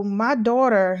My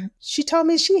daughter, she told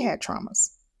me she had traumas.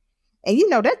 And,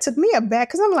 that took me aback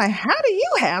because I'm like, how do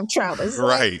you have traumas?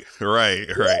 Right. We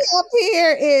up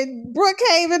here in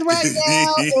Brookhaven right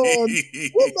now, and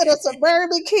we've been a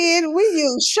suburban kid. We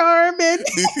use Sherman.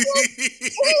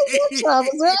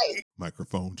 Traumas, right?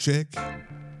 Microphone check.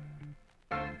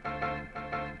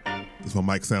 Does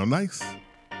my mic sound nice?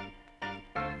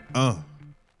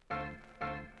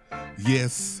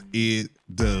 Yes, it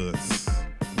does.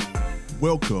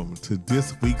 Welcome to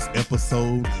this week's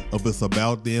episode of It's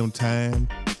About Damn Time,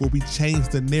 where we change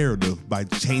the narrative by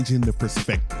changing the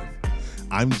perspective.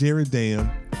 I'm Jared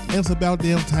Dam, and it's about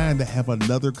damn time to have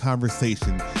another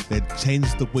conversation that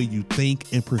changes the way you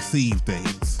think and perceive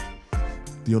things.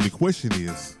 The only question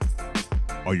is,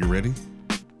 are you ready?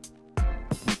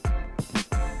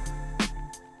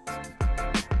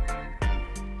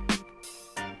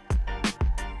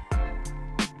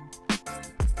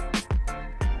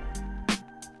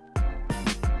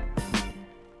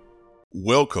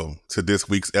 Welcome to this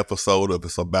week's episode of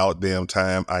It's About Damn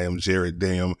Time. I am Jared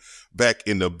Dam, back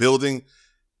in the building.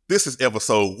 This is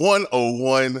episode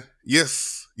 101.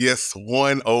 Yes,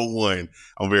 101.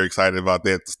 I'm very excited about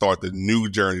that, to start the new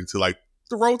journey to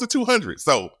the road to 200.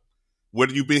 So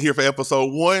whether you've been here for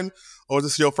episode 1 or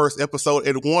this is your first episode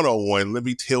at 101, let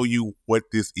me tell you what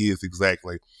this is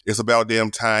exactly. It's About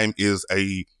Damn Time is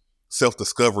a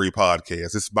self-discovery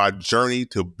podcast. It's my journey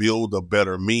to build a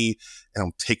better me, and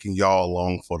I'm taking y'all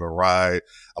along for the ride.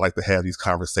 I like to have these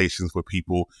conversations with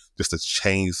people just to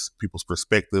change people's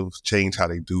perspectives, change how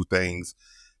they do things,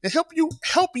 and help you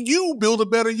build a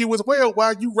better you as well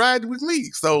while you ride with me.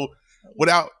 So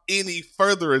without any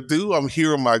further ado, I'm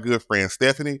here with my good friend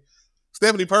Stephanie.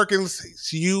 Stephanie Perkins,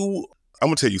 I'm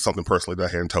gonna tell you something personally that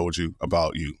I hadn't told you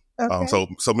about you. Okay.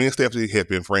 So me and Stephanie had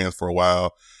been friends for a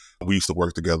while. We used to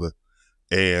work together.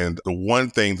 And the one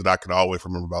thing that I can always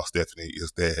remember about Stephanie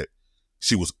is that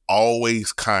she was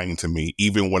always kind to me,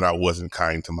 even when I wasn't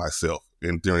kind to myself.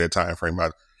 And during that time frame,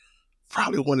 I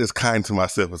probably wasn't as kind to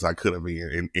myself as I could have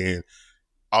been. And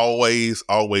always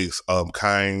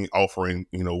kind, offering,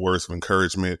 words of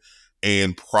encouragement,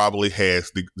 and probably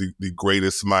has the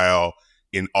greatest smile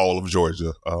in all of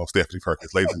Georgia. Stephanie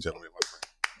Perkins, ladies and gentlemen.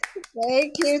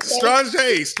 Thank you. Strange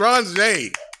J.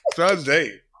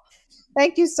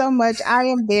 Thank you so much. I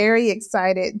am very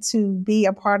excited to be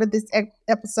a part of this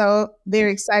episode.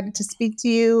 Very excited to speak to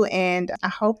you. And I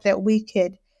hope that we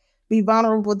could be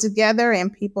vulnerable together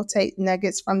and people take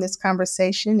nuggets from this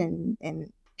conversation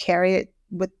and carry it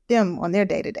with them on their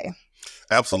day to day.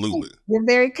 Absolutely. You're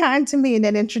very kind to me in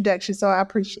that introduction, so I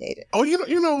appreciate it. Oh,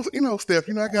 Steph,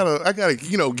 I gotta,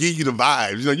 give you the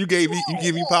vibes. You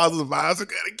give me positive vibes. I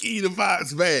gotta give you the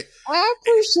vibes back. I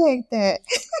appreciate that.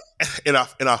 And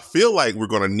I feel like we're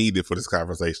gonna need it for this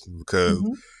conversation because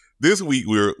this week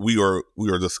we are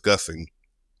discussing,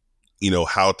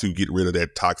 how to get rid of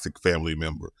that toxic family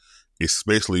member,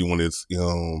 especially when it's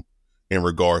in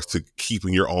regards to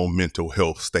keeping your own mental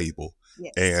health stable.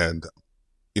 Yes. And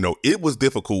it was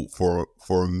difficult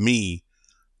for me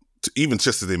to even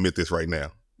just to admit this right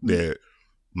now, that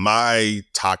my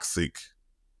toxic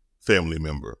family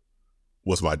member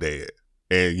was my dad.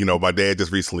 And, my dad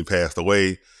just recently passed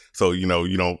away. So, you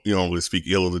don't really speak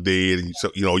ill of the dead. And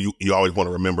so, you always want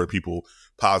to remember people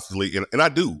positively. And I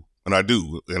do. And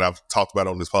I've talked about it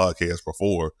on this podcast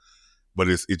before, but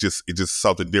it's just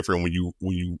something different when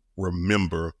you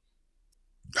remember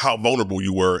how vulnerable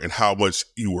you were and how much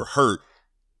you were hurt.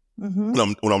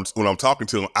 When I'm talking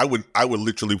to him, I would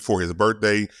literally, for his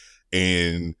birthday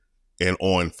and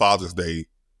on Father's Day,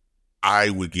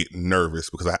 I would get nervous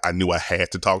because I knew I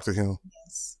had to talk to him.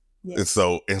 Yes.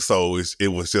 And so it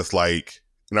was just like,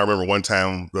 and I remember one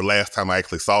time, the last time I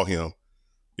actually saw him,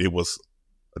 it was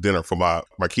a dinner for my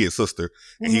kid's sister,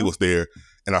 and he was there,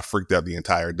 and I freaked out the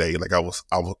entire day. Like I was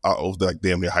like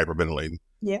damn near hyperventilating.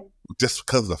 Yeah. Just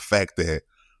because of the fact that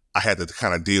I had to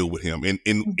kind of deal with him. And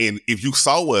if you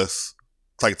saw us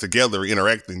together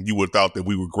interacting, you would have thought that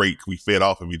we were great. We fed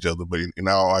off of each other. But in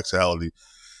all actuality,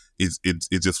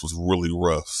 it just was really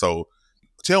rough. So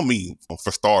tell me,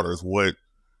 for starters, what,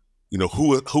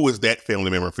 who is that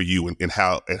family member for you, and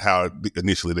how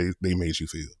initially they made you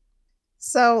feel?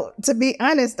 So to be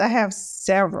honest, I have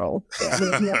several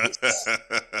family members.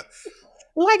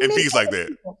 And things like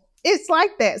that. It's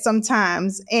like that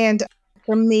sometimes. And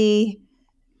for me,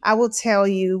 I will tell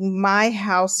you, my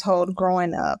household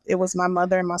growing up, it was my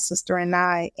mother and my sister and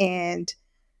I, and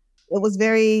it was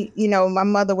very, my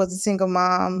mother was a single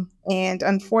mom, and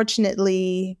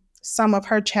unfortunately, some of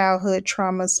her childhood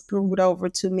traumas spilled over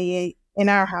to me in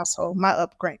our household, my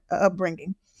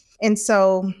upbringing. And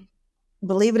so,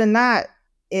 believe it or not,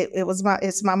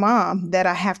 it's my mom that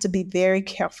I have to be very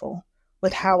careful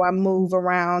with Mhm. how I move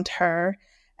around her.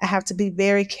 I have to be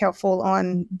very careful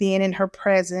on being in her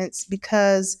presence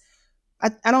because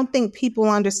I don't think people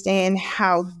understand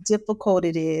how difficult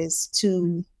it is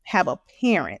to have a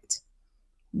parent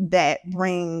that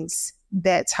brings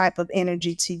that type of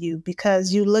energy to you,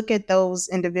 because you look at those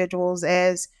individuals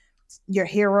as your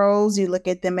heroes, you look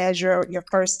at them as your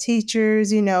first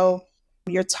teachers,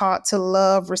 you're taught to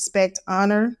love, respect,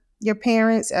 honor your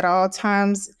parents at all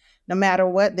times, no matter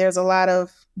what. There's a lot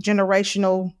of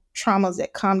generational traumas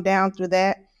that come down through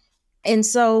that. And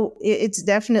so it's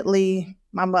definitely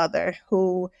my mother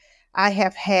who I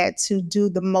have had to do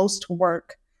the most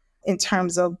work in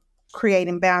terms of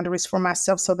creating boundaries for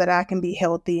myself so that I can be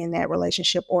healthy in that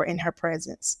relationship or in her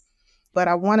presence. But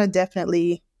I want to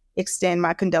definitely extend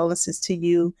my condolences to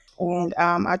you. And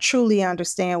I truly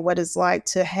understand what it's like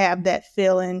to have that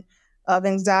feeling of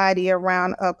anxiety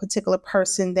around a particular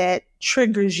person that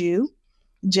triggers you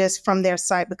just from their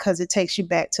sight, because it takes you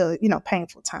back to,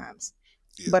 painful times.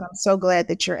 Yeah. But I'm so glad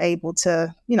that you're able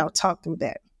to, talk through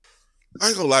that. I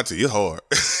ain't gonna lie to you, it's hard.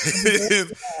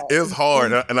 It's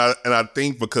hard, and I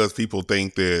think because people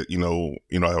think that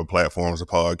I have platforms, a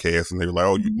podcast, and they're like,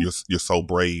 "Oh, Mhm. you're so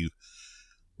brave."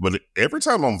 But every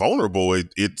time I'm vulnerable,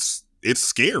 it's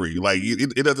scary. Like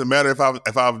it doesn't matter if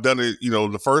I've done it,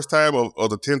 the first time or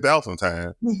the 10,000th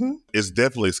time. Mhm. It's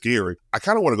definitely scary. I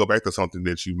kind of want to go back to something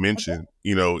that you Okay. mentioned.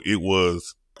 It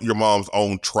was your mom's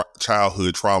own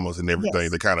childhood traumas and everything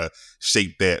Yes. that kind of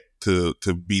shaped that to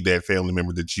be that family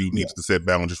member that you needed to Yes. set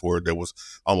boundaries for, that was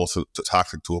almost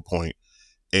toxic to a point.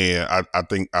 And I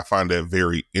think I find that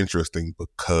very interesting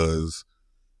because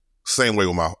same way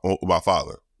with my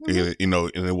father. Mhm.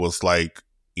 And it was like,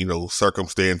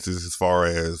 circumstances as far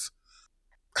as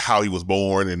how he was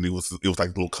born, and it was like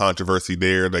a little controversy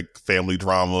there, like family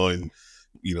drama and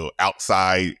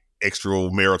outside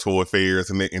extramarital affairs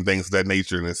and things of that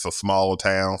nature. And it's a small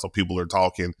town, so people are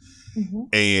talking, Mhm.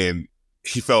 and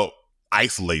he felt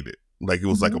isolated, like it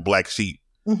was like a Mhm. black sheep,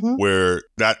 Mhm. where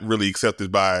not really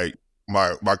accepted by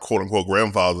my quote unquote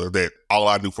grandfather that all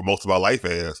I knew for most of my life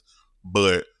as,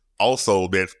 but also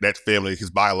that family, his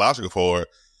biological father,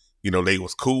 they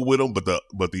was cool with him, but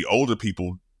the older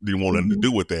people didn't want nothing to Mhm.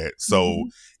 do with that. So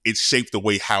Mhm. it shaped the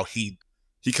way how he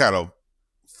kind of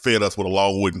fed us with a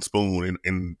long wooden spoon,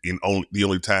 and only the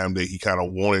only time that he kind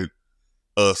of wanted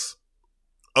us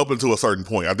up until a certain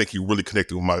point. I think he really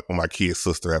connected with my kid's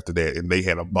sister after that, and they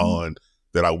had a Mhm. bond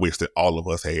that I wish that all of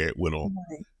us had with him.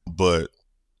 Right. But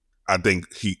I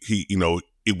think he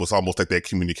it was almost like that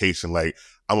communication, like,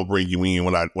 I'm gonna bring you in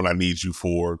when I need you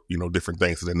for different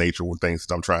things of that nature, with things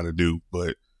that I'm trying to do,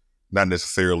 but not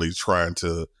necessarily trying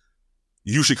to.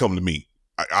 You should come to me.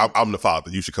 I'm the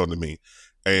father. You should come to me.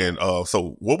 And Right.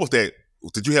 so, what was that?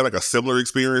 Did you have like a similar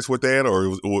experience with that, or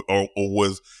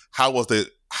was how was that?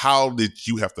 How did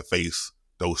you have to face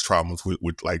those traumas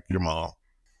with like your mom?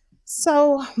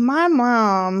 So my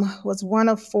mom was one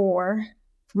of four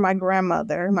for my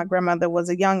grandmother. My grandmother was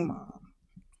a young mom.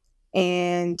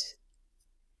 And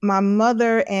my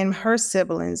mother and her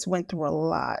siblings went through a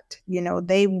lot.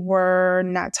 They were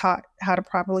not taught how to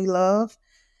properly love.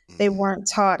 They Mm-hmm. weren't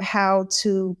taught how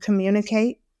to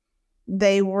communicate.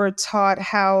 They were taught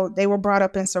how they were brought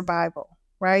up in survival,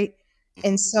 right? Mm-hmm.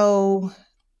 And so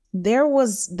there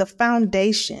was the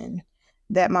foundation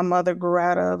that my mother grew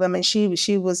out of. I mean, she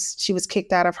was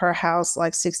kicked out of her house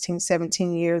like 16,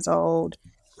 17 years old.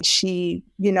 She,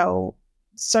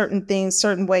 certain things,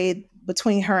 certain way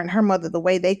between her and her mother, the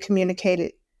way they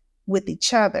communicated with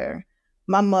each other,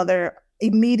 my mother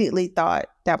immediately thought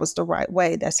that was the right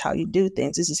way. That's how you do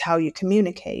things. This is how you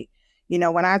communicate.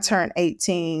 When I turned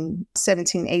 18,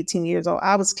 17, 18 years old,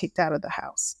 I was kicked out of the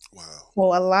house. Wow.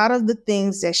 Well, a lot of the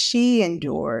things that she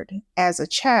endured as a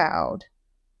child,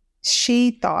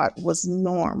 she thought was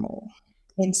normal.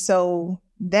 And so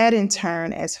that in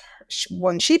turn,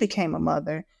 when she became a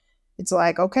mother, it's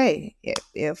like, okay,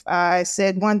 if I say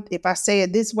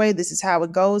it this way, this is how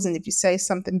it goes. And if you say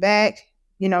something back,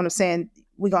 you know what I'm saying,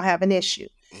 we're going to have an issue.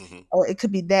 Mm-hmm. Or it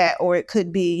could be that, or it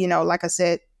could be, like I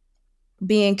said,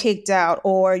 being kicked out.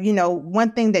 Or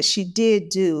one thing that she did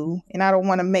do, and I don't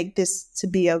want to make this to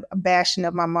be a bashing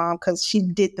of my mom, because she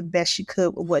did the best she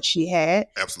could with what she had.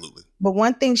 Absolutely. But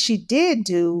one thing she did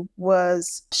do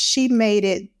was she made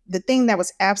it the thing that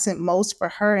was absent most for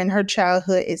her in her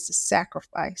childhood is the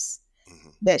sacrifice Mm-hmm.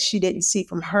 that she didn't see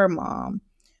from her mom.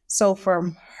 So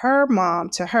from her mom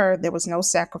to her, there was no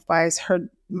sacrifice.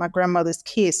 My grandmother's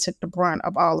kids took the brunt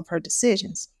of all of her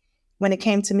decisions. When it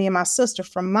came to me and my sister,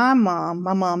 from my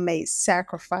mom made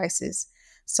sacrifices.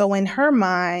 So in her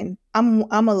mind, I'm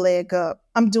a leg up.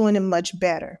 I'm doing it much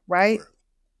better, right? Right.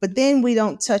 But then we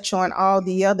don't touch on all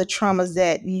the other traumas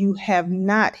that you have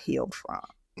not healed from.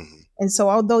 Mm-hmm. And so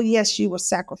although yes, you were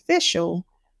sacrificial,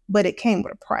 but it came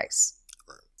with a price.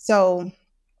 Right. So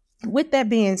with that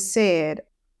being said,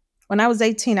 when I was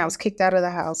 18, I was kicked out of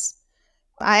the house.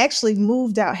 I actually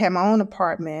moved out, had my own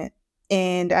apartment,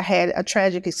 and I had a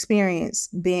tragic experience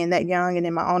being that young and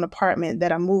in my own apartment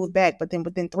that I moved back. But then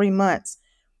within 3 months,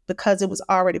 because it was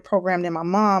already programmed in my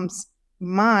mom's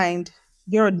mind,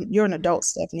 you're an adult,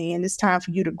 Stephanie, and it's time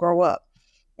for you to grow up.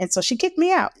 And so she kicked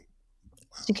me out.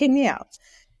 She Wow. kicked me out.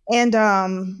 And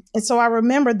so I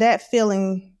remember that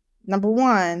feeling. Number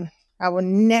one, I will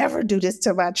never do this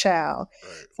to my child.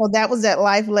 Right. So that was that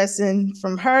life lesson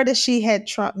from her that she had,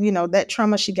 that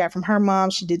trauma she got from her mom,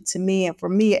 she did to me. And for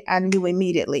me, I knew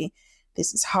immediately,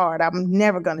 this is hard. I'm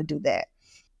never going to do that.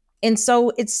 And so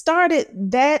it started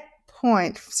that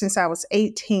point since I was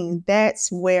 18.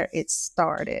 That's where it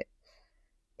started.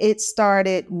 It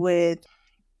started with,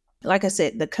 like I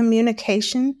said, the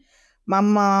communication. My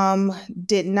mom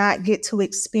did not get to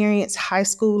experience high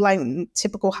school like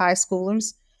typical high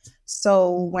schoolers.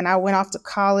 So when I went off to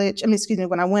college,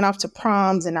 when I went off to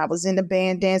proms and I was in the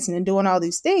band dancing and doing all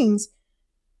these things,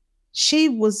 there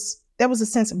was a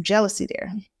sense of jealousy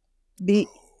there. Be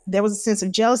Oh. There was a sense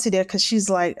of jealousy there because she's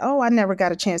like, oh, I never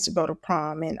got a chance to go to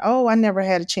prom, and oh, I never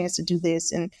had a chance to do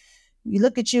this, and you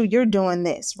look at you, you're doing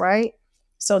this, right?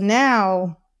 So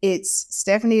now it's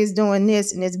Stephanie is doing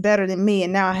this and it's better than me,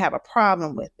 and now I have a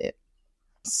problem with it.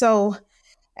 So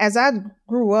as I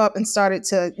grew up and started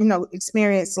to,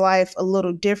 experience life a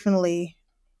little differently,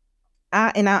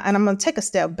 I'm gonna take a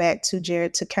step back to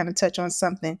Jared to kind of touch on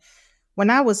something. When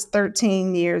I was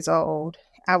 13 years old,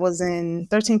 I was in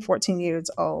 13, 14 years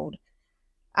old.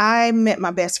 I met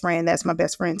my best friend. That's my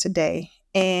best friend today.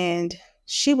 And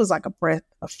she was like a breath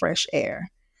of fresh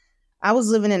air. I was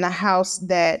living in a house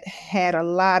that had a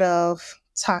lot of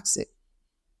toxic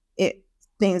it,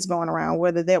 things going around,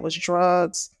 whether there was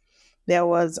drugs, there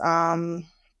was,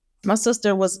 my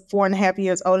sister was 4.5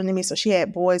 years older than me. So she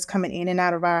had boys coming in and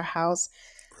out of our house.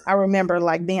 I remember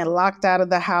like being locked out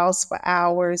of the house for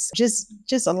hours, just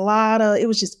a lot of, it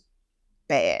was just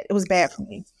bad. It was bad Yeah. for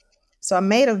me. So I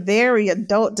made a very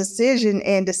adult decision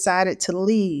and decided to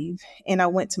leave. And I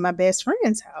went to my best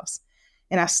friend's house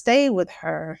and I stayed with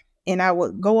her. And I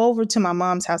would go over to my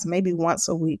mom's house maybe once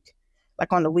a week,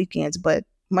 like on the weekends. But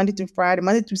Monday through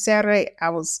Saturday, I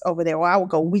was over there. Or I would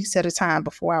go weeks at a time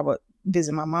before I would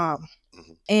visit my mom.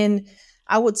 Mm-hmm. And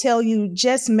I would tell you,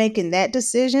 just making that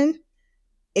decision,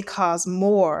 it caused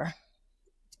more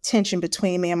tension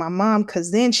between me and my mom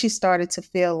because then she started to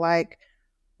feel like,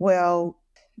 well,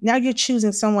 now you're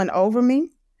choosing someone over me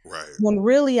Right. when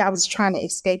really I was trying to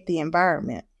escape the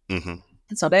environment. Mm-hmm.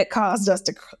 And so that caused us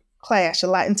to clash a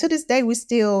lot. And to this day, we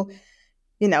still,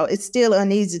 it's still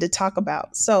uneasy to talk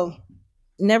about. So,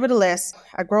 nevertheless,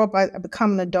 I grow up, I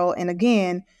become an adult. And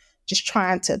again, just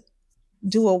trying to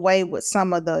do away with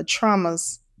some of the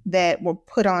traumas that were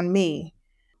put on me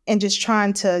and just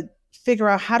trying to figure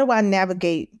out, how do I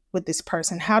navigate with this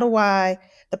person? How do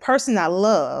the person I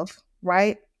love,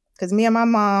 right? Because me and my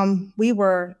mom, we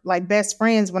were like best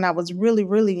friends when I was really,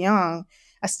 really young.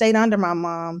 I stayed under my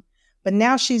mom, but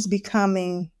now she's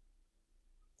becoming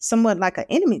somewhat like an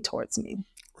enemy towards me.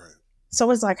 Right.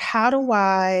 So it's like, how do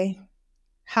I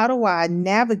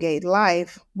navigate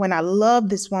life when I love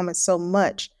this woman so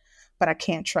much, but I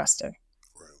can't trust her?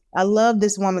 Right. I love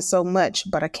this woman so much,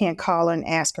 but I can't call her and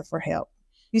ask her for help.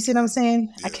 You see what I'm Right.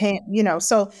 saying? I Yeah. can't,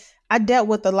 so I dealt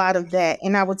with a lot of that.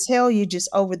 And I would tell you, just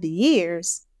over the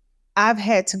years, I've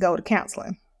had to go to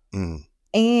counseling. Mm.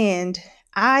 And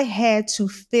I had to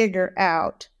figure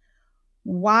out,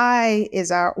 why is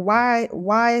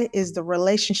the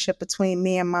relationship between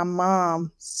me and my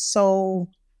mom so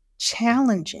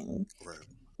challenging? Right.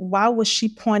 Why was she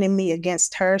pointing me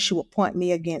against her? She would point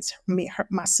me against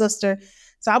my sister.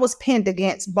 So I was pinned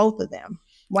against both of them,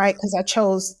 right? Right. Because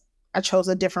I chose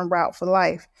a different route for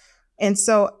life. And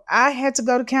so I had to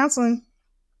go to counseling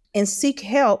and seek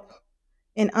help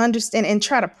and understand and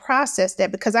try to process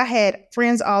that, because I had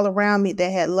friends all around me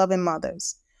that had loving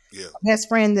mothers. Yeah. Best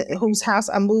friend whose house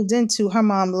I moved into, her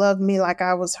mom loved me like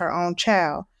I was her own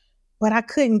child. But I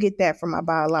couldn't get that from my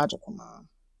biological mom.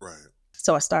 Right.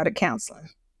 So I started counseling.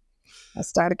 I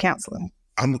started counseling.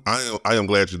 I am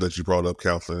glad that you brought up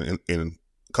counseling in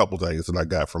a couple things that I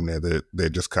got from that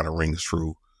just kind of rings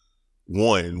true.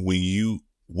 One, when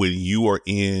you are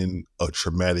in a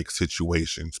traumatic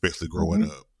situation, especially growing Mhm.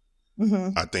 up,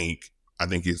 Mhm. I think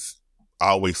I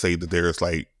always say that there's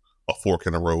like a fork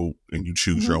in the road and you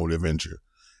choose your Mhm. own adventure.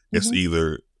 It's Mhm.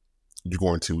 either you're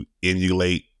going to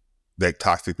emulate that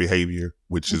toxic behavior,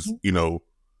 which is, Mhm.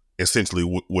 essentially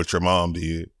what your mom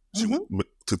did. She Mhm.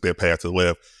 took that path to the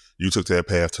left. You took that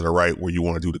path to the right, where you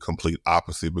want to do the complete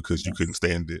opposite because you couldn't Yes.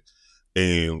 stand it.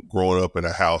 And growing up in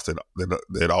a house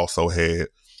that also had,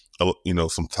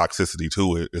 some toxicity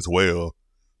to it as well,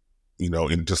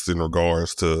 in just in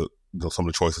regards to some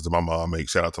of the choices that my mom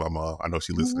makes. Shout out to my mom. I know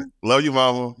she listening. Mhm. Love you,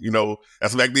 mama.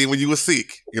 That's back then when you were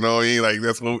sick. You know what I mean? Like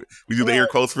that's what we do the air Right.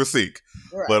 quotes for sick.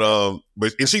 Right.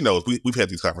 But and she knows we've had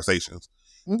these conversations,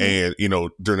 Mhm.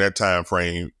 and during that time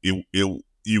frame,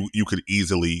 you could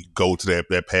easily go to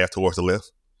that path towards the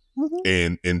left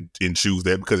Mhm. and choose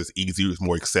that because it's easier, it's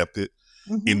more accepted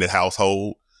in Mhm. the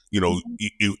household. Mhm.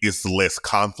 It's less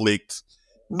conflict.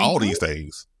 All Mhm. these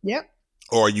things, Yep.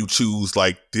 or you choose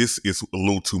like this is a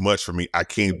little too much for me. I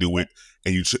can't do it,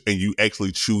 and you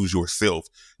actually choose yourself.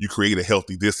 You create a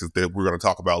healthy distance that we're going to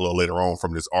talk about a little later on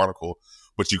from this article.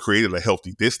 But you created a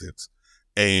healthy distance,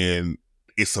 and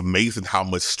it's amazing how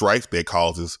much strife that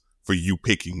causes for you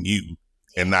picking you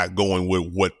and not going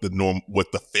with what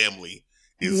the family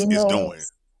is doing.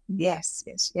 Yes. Yes.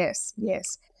 Yes. Yes.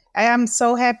 Yes. I am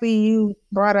so happy you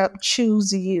brought up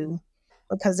choose you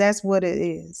because that's what it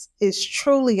is. It's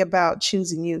truly about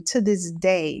choosing you. To this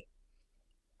day,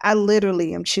 I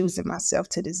literally am choosing myself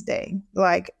to this day.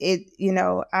 Like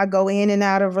I go in and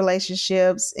out of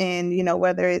relationships and,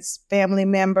 whether it's family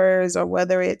members or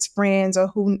whether it's friends or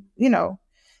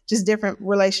just different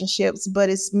relationships. But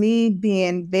it's me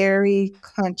being very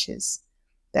conscious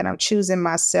that I'm choosing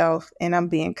myself and I'm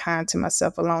being kind to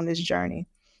myself along this journey.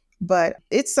 But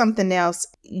it's something else.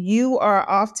 You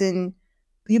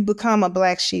become a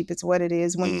black sheep, it's what it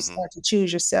is when you Hmm. start to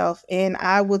choose yourself. And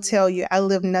I will tell you, I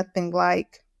live nothing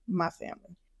like my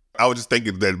family. I was just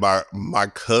thinking that my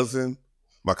cousin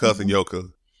Mhm. Yoka,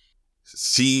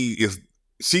 she is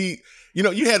she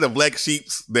you had the black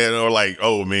sheeps that are like,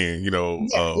 oh man, Yeah,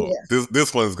 yeah,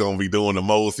 this one's gonna be doing the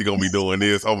most, he gonna be doing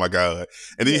this, oh my god.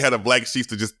 And then you yeah. had a black sheep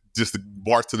to just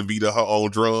march to the beat of her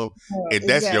own drum, and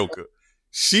that's Exactly. Yoka.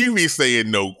 She be saying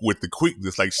no with the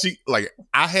quickness, like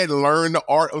I hadn't learned the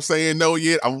art of saying no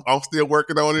yet. I'm still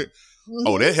working on it.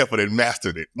 Oh, Hmm. that heifer done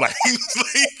mastered it. Like,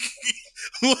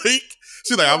 like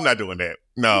she's like, I'm not doing that.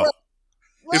 No, Right,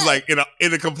 it's right. like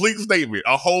in a complete statement,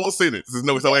 a whole sentence. There's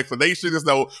no Yeah, explanation. There's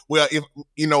no, well, if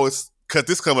it's because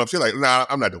this come up. She's like, nah,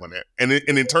 I'm not doing that, and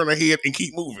then turn her head and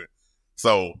keep moving.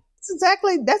 So,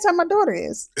 that's how my daughter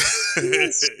is. She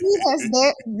has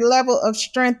that level of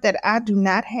strength that I do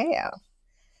not have.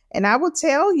 And I will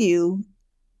tell you,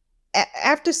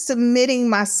 after submitting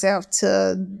myself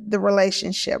to the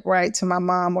relationship, right, to my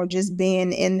mom, or just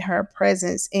being in her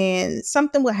presence, and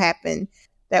something would happen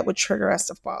that would trigger us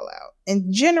to fall out.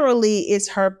 And generally, it's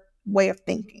her way of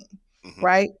thinking, mhm,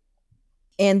 right?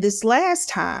 And this last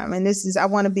time, and I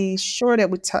want to be sure that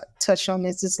we touch on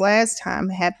this. This last time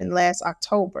happened last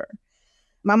October.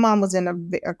 My mom was in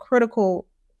a critical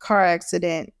car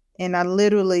accident, and I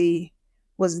literally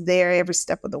was there every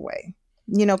step of the way.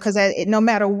 Because no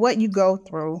matter what you go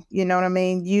through, you know what I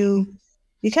mean. mhm.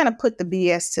 You kind of put the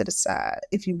BS to the side,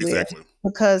 if you will, Exactly,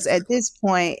 because at exactly, this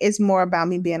point, it's more about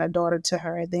me being a daughter to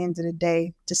her. At the end of the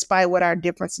day, despite what our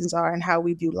differences are and how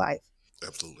we view life,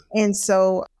 absolutely. and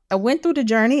so I went through the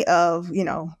journey of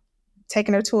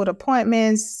taking her to an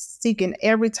appointments, seeking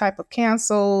every type of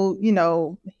counsel,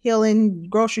 healing,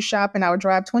 grocery shopping. I would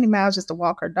drive 20 miles just to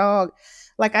walk her dog.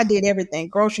 Like I did everything,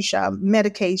 grocery shop,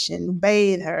 medication,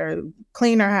 bathe her,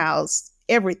 clean her house,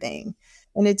 everything.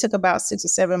 And it took about 6 or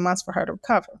 7 months for her to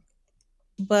recover.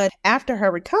 But after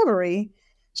her recovery,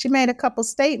 she made a couple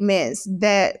statements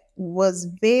that was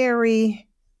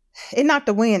it knocked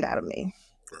the wind out of me.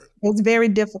 Right. It was very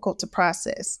difficult to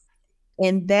process.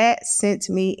 And that sent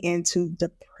me into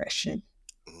depression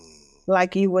Mm,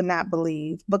 like you would not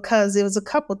believe, because it was a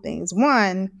couple things.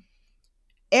 One,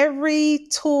 every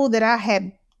tool that I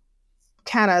had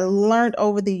kind of learned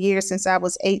over the years since I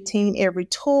was 18, every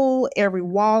tool, every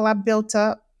wall I built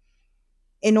up,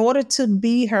 in order to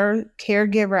be her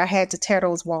caregiver, I had to tear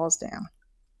those walls down.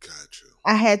 gotcha.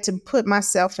 I had to put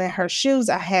myself in her shoes.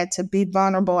 I had to be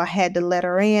vulnerable. I had to let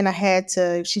her in.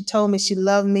 If she told me she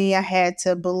loved me, I had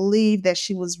to believe that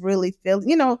she was really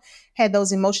feeling, had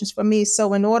those emotions for me.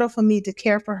 So, in order for me to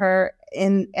care for her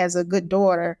and as a good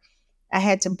daughter, I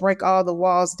had to break all the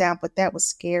walls down. But that was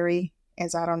scary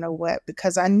as I don't know what,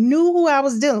 because I knew who I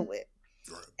was dealing with.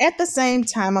 Right. At the same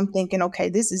time, I'm thinking, okay,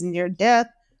 this is near death.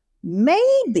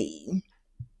 Maybe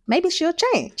she'll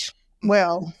change. Mhm.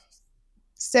 Well,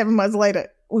 7 months later,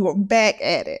 we were back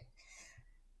at it.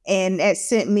 And that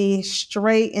sent me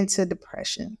straight into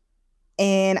depression.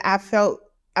 And I felt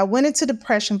I went into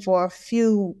depression for a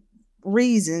few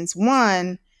reasons.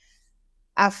 One,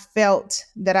 I felt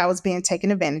that I was being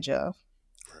taken advantage of.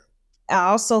 I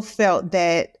also felt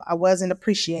that I wasn't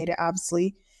appreciated,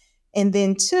 obviously. And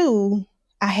then two,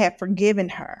 I had forgiven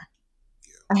her.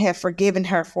 I had forgiven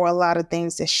her for a lot of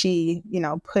things that she, a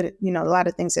lot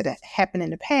of things that had happened in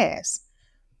the past.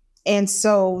 And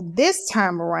so this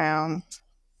time around,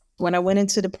 when I went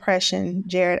into depression,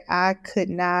 Jared, I could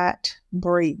not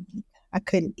breathe. I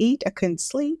couldn't eat. I couldn't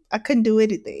sleep. I couldn't do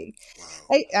anything.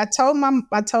 Wow. I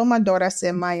told my daughter, I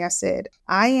said, Maya, I said,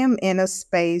 I am in a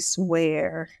space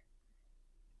where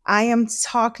I am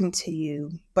talking to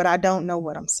you, but I don't know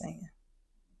what I'm saying.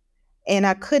 And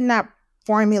I could not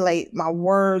formulate my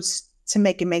words to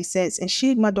make it make sense.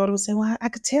 And my daughter would say, well, I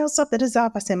could tell something is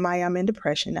up. I said, Maya, I'm in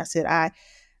depression. I said,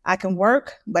 I can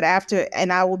work, but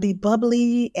and I will be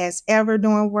bubbly as ever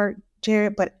doing work,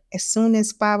 Jared. But as soon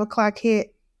as 5 o'clock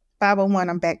hit, 5:01,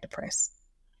 I'm back depressed.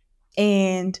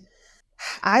 And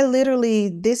I literally,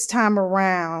 this time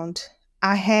around,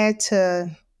 I had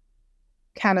to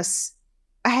kind of,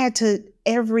 I had to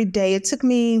every day. It took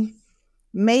me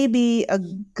maybe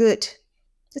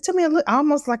it took me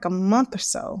almost like a month or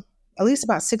so, at least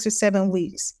about 6 or 7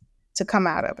 weeks to come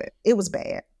out of it. It was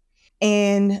bad.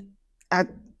 And I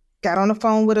got on the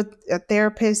phone with a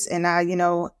therapist, and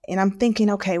and I'm thinking,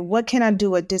 okay, what can I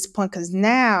do at this point? Because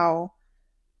now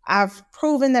I've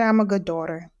proven that I'm a good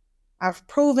daughter. I've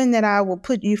proven that I will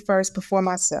put you first before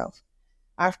myself.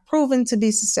 I've proven to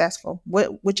be successful,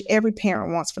 which every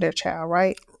parent wants for their child,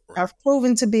 right? Right. I've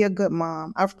proven to be a good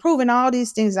mom. I've proven all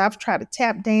these things. I've tried to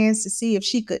tap dance to see if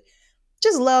she could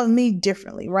just love me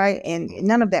differently, right? And Mm.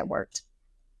 none of that worked.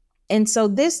 And so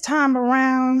this time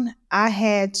around, I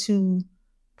had to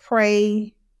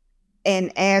pray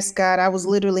and ask God. I was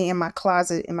literally in my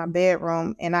closet in my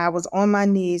bedroom, and I was on my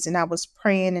knees, and I was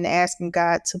praying and asking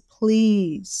God to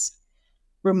please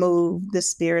remove the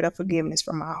spirit of forgiveness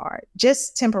from my heart,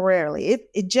 just temporarily.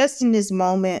 It just in this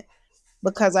moment,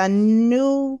 because I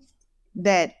knew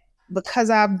that because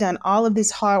I've done all of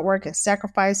this hard work and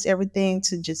sacrificed everything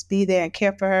to just be there and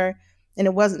care for her, and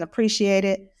it wasn't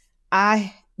appreciated,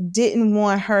 I didn't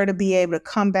want her to be able to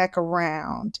come back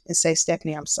around and say,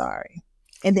 Stephanie, I'm sorry.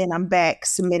 And then I'm back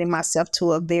submitting myself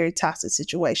to a very toxic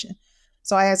situation.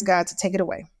 So I asked God to take it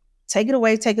away. Take it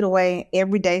away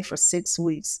every day for 6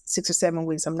 weeks, 6 or 7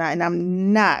 weeks. I'm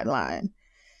not lying.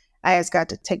 I asked God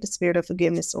to take the spirit of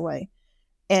forgiveness away.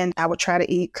 And I would try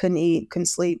to eat, couldn't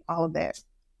sleep, all of that.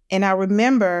 And I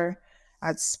remember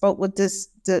I spoke with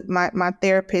my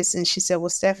therapist, and she said, well,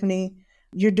 Stephanie,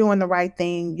 you're doing the right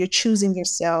thing. You're choosing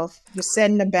yourself. You're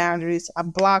setting the boundaries. I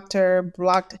blocked her,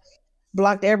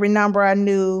 blocked every number I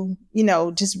knew,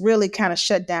 just really kind of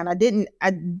shut down. I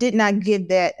did not give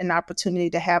that an opportunity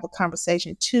to have a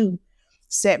conversation to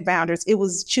set boundaries. It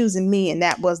was choosing me, and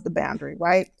that was the boundary,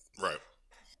 right? Right.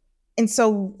 And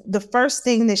so the first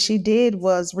thing that she did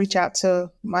was reach out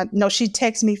to no, she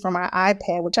texted me from my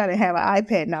iPad, which I didn't have an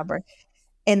iPad number.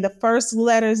 And the first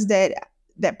letters that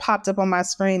popped up on my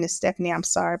screen is, Stephanie, I'm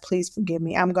sorry, please forgive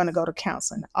me. I'm going to go to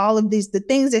counseling. All of the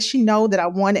things that she know that I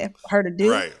wanted her to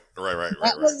do, Right. Right. Right. that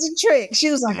Right. Right. was the trick.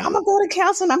 She was like, I'm Mm. gonna go to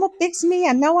counseling. I'm gonna fix me.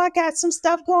 I know I got some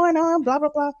stuff going on, blah, blah,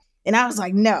 blah. And I was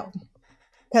like, no,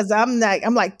 because I'm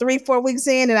like 3, 4 weeks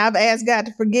in, and I've asked God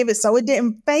to forgive it. So it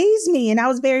didn't phase me. And I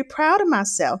was very proud of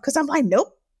myself, because I'm like, nope.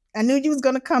 I knew you was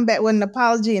gonna come back with an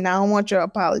apology, and I don't want your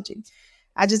apology.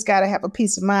 I just gotta have a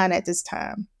peace of mind at this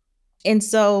time. And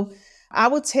so I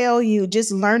would tell you,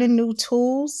 just learning new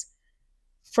tools.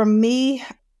 For me,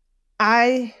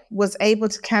 I was able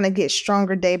to kind of get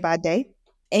stronger day by day.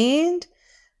 And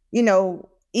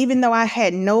even though I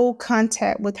had no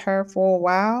contact with her for a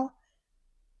while,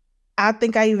 I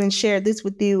think I even shared this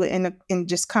with you in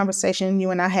just conversation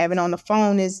you and I having on the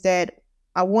phone, is that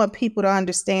I want people to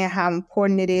understand how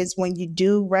important it is when you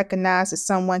do recognize that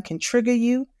someone can trigger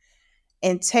you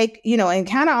and and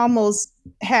kind of almost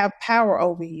have power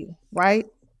over you, right?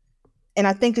 And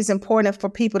I think it's important for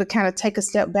people to kind of take a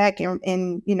step back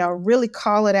and really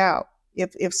call it out.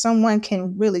 If someone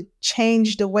can really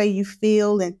change the way you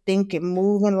feel and think and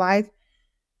move in life,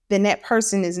 then that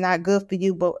person is not good for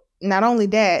you. But not only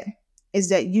that, is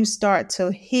that you start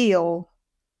to heal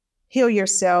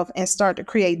yourself and start to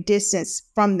create distance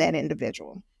from that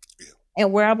individual. Yeah.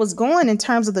 And where I was going in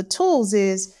terms of the tools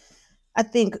is, I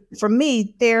think for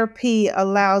me, therapy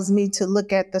allows me to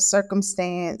look at the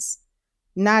circumstance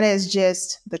not as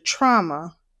just the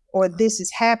trauma or this has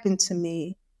happened to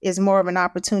me, is more of an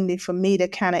opportunity for me to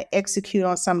kind of execute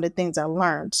on some of the things I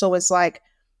learned. So it's like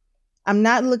I'm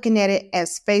not looking at it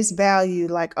as face value,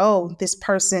 like, oh, this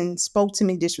person spoke to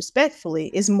me disrespectfully.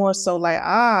 It's more so like,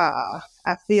 I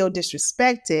feel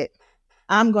disrespected.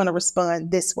 I'm going to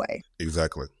respond this way.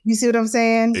 Exactly. You see what I'm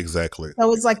saying? Exactly.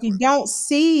 So it's like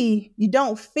Exactly. you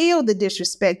don't feel the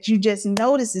disrespect. You just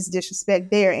notice this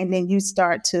disrespect there, and then you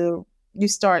start to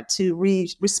respond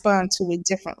to it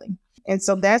differently. And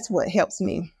so that's what helps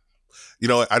me.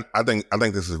 I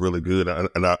think this is really good,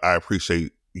 and I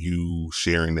appreciate you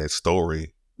sharing that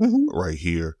story Hmm. right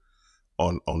here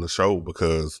on the show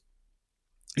because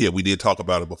yeah, we did talk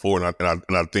about it before, and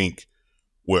I think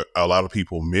what a lot of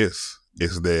people miss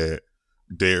is that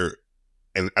there,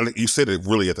 and I think you said it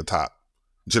really at the top,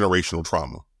 generational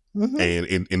trauma, Hmm. and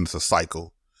it's a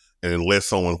cycle, and unless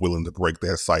someone's willing to break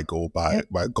that cycle by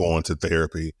Yep. going to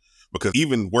therapy, because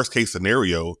even worst case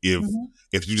scenario, Hmm.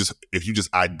 if you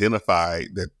just identify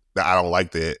that I don't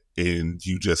like that and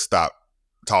you just stop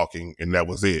talking and that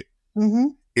was it, Hmm.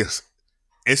 it's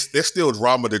there's still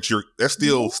drama that's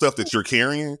still stuff that you're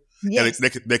carrying, and Yes.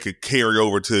 that could carry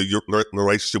over to your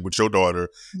relationship with your daughter,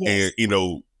 and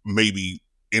Yes. maybe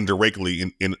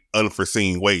indirectly in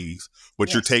unforeseen ways. But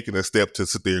you're Yes. taking a step to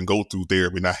sit there and go through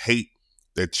therapy. And I hate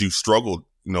that you struggled,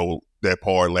 that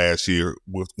part last year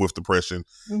with depression.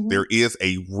 Hmm. There is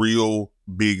a real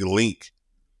big link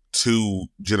to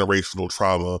generational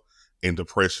trauma and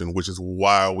depression, which is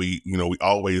why we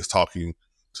always talking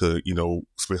to,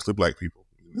 especially Black people,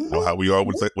 Hmm. how we are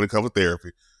when it comes to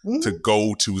therapy, to Hmm.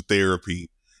 go to therapy.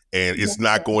 And Yes, sir. it's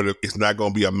not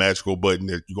going to be a magical button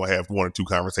that you're going to have one or two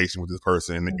conversations with this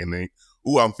person and then,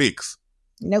 ooh, I'm fixed.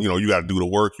 Nope. You got to do the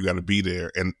work. You got to be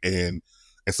there. And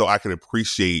so I can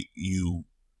appreciate you,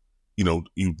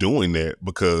 you doing that,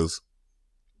 because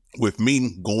with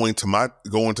me going to my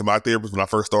therapist when I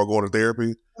first started going to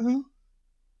therapy, Hmm.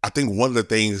 I think one of the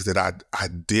things that I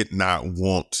did not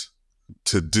want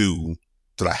to do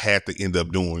that I had to end up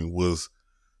doing was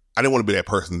I didn't want to be that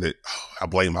person that, I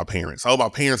blame my parents. Oh, my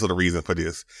parents are the reason for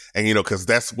this, and because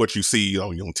that's what you see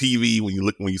on TV when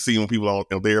you see when people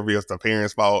on therapy, it's the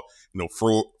parents' fault.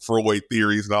 Freud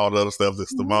theories and all the other stuff.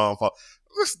 That's the Hmm. mom fault.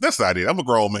 That's not it. I'm a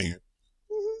grown man.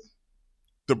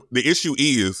 Hmm. The issue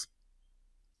is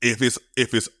if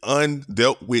it's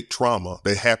undealt with trauma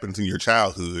that happens in your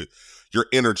childhood, your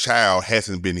inner child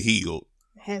hasn't been healed.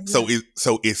 Has So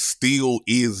not. it still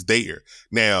is there.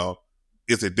 Now,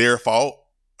 is it their fault?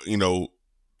 You know,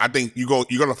 I think you're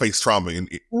gonna face trauma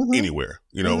Hmm. anywhere.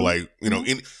 Hmm. Hmm.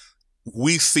 In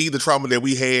we see the trauma that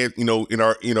we had, in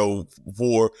our,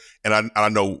 for, and I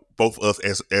know both of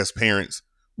us as parents,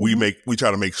 Hmm. we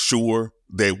try to make sure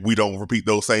that we don't repeat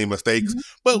those same mistakes. Hmm.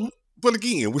 But Hmm. but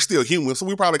again, we're still human, so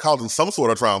we probably causing some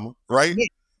sort of trauma, right? Yes.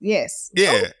 Yes.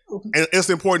 Yeah. Oh. And it's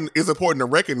important. It's important to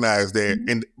recognize that,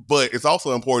 Hmm. but it's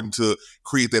also important to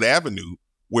create that avenue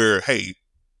where, hey,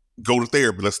 go to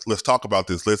therapy. Let's talk about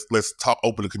this. Let's talk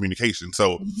open communication.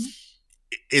 So Hmm.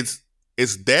 it's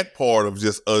that part of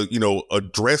just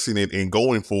addressing it and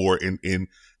going for it,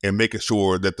 and making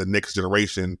sure that the next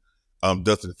generation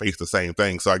doesn't face the same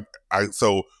thing. So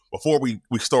so before we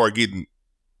start getting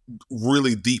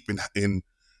really deep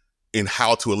in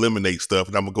how to eliminate stuff,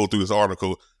 and I'm gonna go through this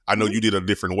article. I know Hmm. you did a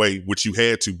different way, which you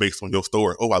had to based on your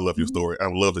story. Oh, I love your Hmm. story. I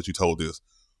love that you told this.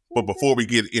 But before Okay. we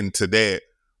get into that,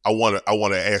 I wanna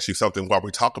ask you something while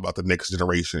we talk about the next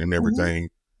generation and Hmm. everything.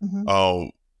 Hmm.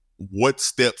 What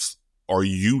steps are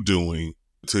you doing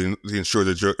to ensure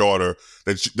that your daughter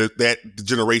that the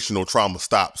generational trauma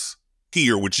stops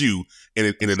here with you, For and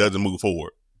it sure. doesn't move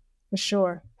forward? For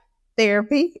sure.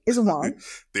 Therapy is one.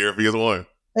 Therapy is one.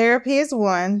 Therapy is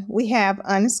one. We have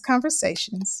honest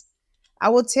conversations. I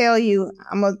will tell you,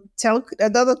 I'm going to tell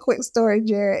another quick story,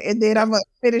 Jared, and then Okay. I'm going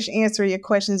to finish answering your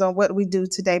questions on what we do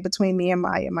today between me and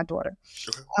Maya, my daughter.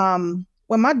 Okay.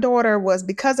 When my daughter was,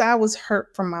 because I was hurt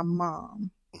from my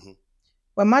mom, Mm-hmm.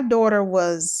 when my daughter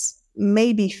was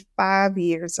maybe 5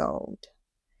 years old,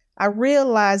 I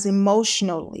realized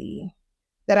emotionally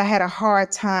that I had a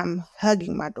hard time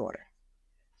hugging my daughter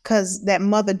because that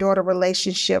mother daughter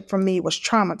relationship for me was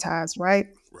traumatized, right?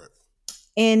 Right.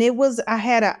 And I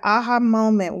had an aha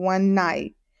moment one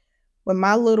night when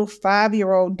my little 5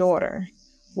 year old daughter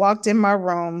walked in my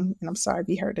room. And I'm sorry if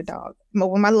you heard the dog, but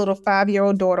when my little 5 year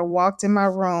old daughter walked in my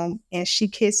room and she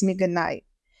kissed me goodnight,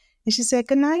 and she said,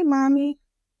 "Good night, mommy."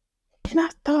 And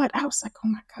I was like, oh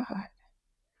my God,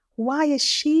 why is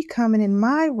she coming in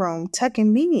my room,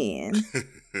 tucking me in,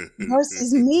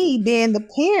 versus me being the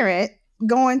parent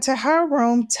going to her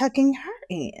room, tucking her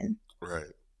in? Right.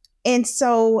 And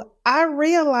so I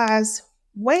realized,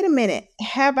 wait a minute,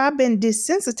 have I been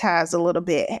desensitized a little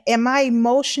bit? Am I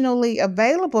emotionally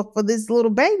available for this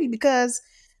little baby? Because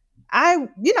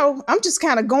I'm just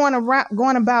kind of going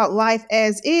about life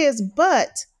as is,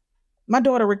 but my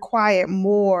daughter required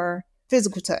more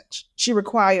physical touch. She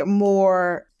required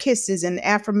more kisses and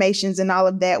affirmations and all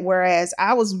of that. Whereas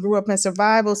grew up in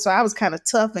survival, so I was kind of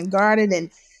tough and guarded and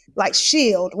like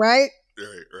shield, right?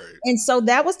 Right, right. And so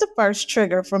that was the first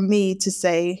trigger for me to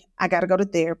say, I got to go to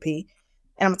therapy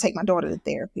and I'm going to take my daughter to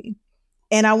therapy.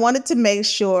 And I wanted to make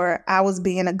sure I was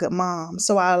being a good mom.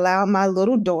 So I allowed my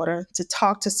little daughter to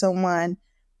talk to someone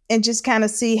and just kind of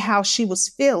see how she was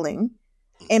feeling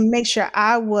Mhm. and make sure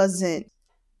I wasn't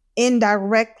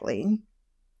indirectly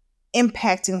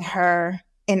impacting her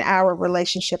in our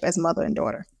relationship as mother and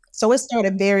daughter. So it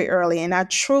started very early, and I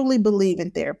truly believe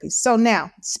in therapy. So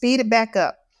now, speed it back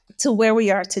up to where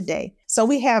we are today. So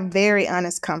we have very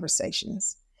honest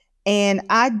conversations, and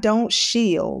I don't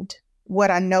shield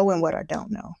what I know and what I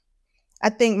don't know. I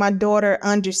think my daughter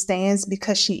understands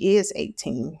because she is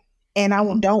 18, and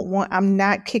Mhm. I'm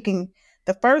not kicking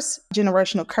the first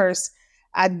generational curse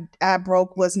I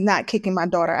broke was not kicking my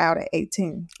daughter out at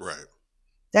 18. Right,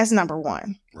 That's number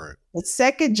one. right. The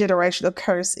second generational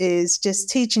curse is just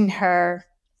teaching her.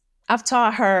 I've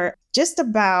taught her just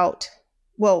about,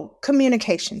 well,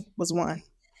 communication was one.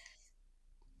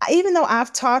 Even though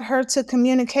I've taught her to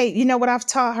communicate, you know what I've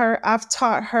taught her? I've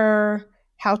taught her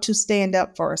how to stand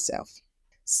up for herself.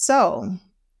 So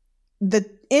the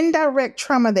indirect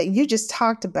trauma that you just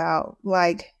talked about,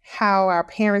 like how our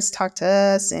parents talk to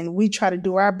us and we try to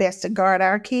do our best to guard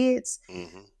our kids, Hmm.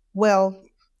 well,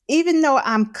 even though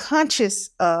I'm conscious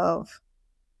of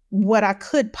what I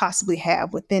could possibly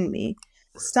have within me,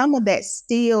 Right. some of that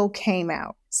still came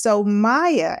out. So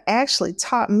Maya actually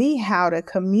taught me how to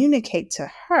communicate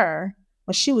to her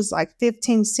when she was like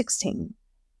 15, 16.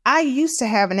 I used to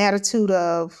have an attitude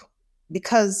of,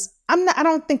 because I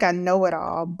don't think I know it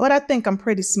all, but I think I'm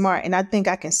pretty smart and I think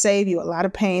I can save you a lot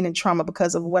of pain and trauma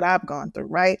because of what I've gone through,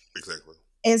 right? Exactly.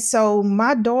 And so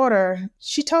my daughter,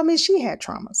 she told me she had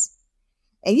traumas.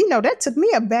 And that took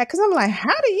me aback because I'm like,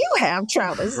 how do you have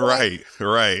traumas? Like, Right,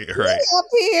 right, we right. up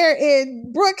here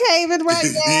in Brookhaven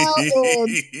right now, and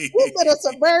we've been a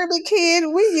suburban kid.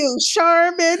 We use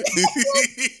Charmin.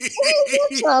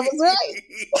 Your traumas, right?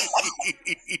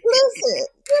 Listen,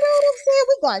 you know what I'm saying?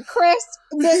 We got crest,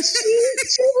 but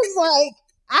she was like,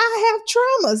 I have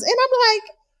traumas, and I'm like,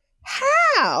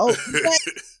 how? But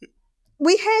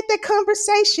we had that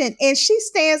conversation, and she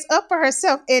stands up for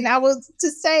herself. And I was to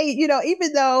say,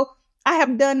 even though I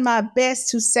have done my best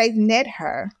to safe net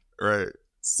her, Right.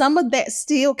 some of that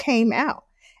still came out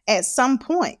at some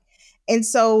point. And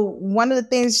so, one of the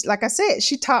things, like I said,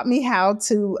 she taught me how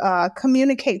to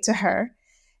communicate to her.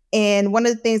 And one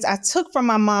of the things I took from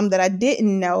my mom that I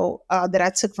didn't know that I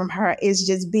took from her is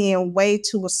just being way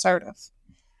too assertive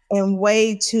and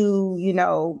way too,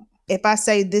 if I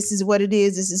say this is what it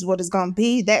is, this is what it's going to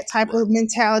be, that type Right. of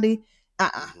mentality.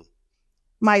 Mhm.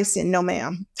 Maya said, no,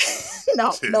 ma'am.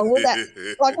 No, we're not.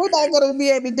 Like, we're not going to be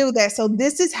able to do that. So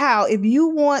this is how, if you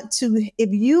want to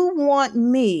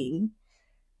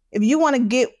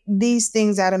get these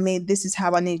things out of me, this is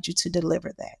how I need you to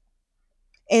deliver that.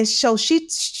 And so she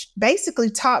basically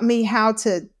taught me how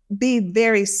to be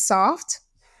very soft.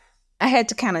 I had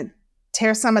to kind of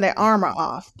tear some of that armor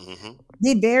off, Mhm.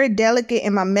 be very delicate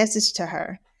in my message to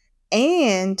her.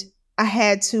 And I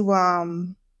had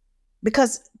to,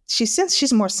 because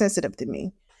she's more sensitive than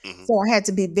me. Mhm. So I had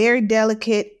to be very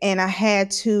delicate and I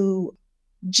had to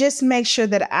just make sure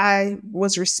that I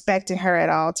was respecting her at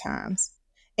all times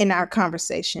in our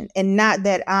conversation, and not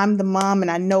that I'm the mom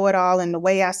and I know it all and the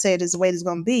way I say it is the way it's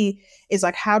going to be. Is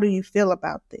like, how do you feel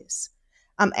about this?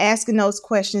 I'm asking those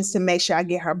questions to make sure I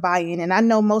get her buy-in. And I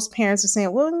know most parents are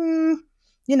saying, well,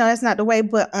 that's not the way.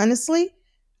 But honestly,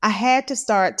 I had to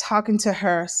start talking to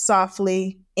her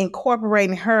softly,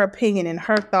 incorporating her opinion and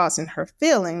her thoughts and her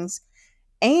feelings,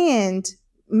 and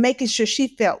making sure she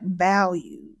felt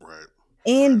valued Right.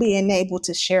 and Right. being able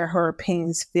to share her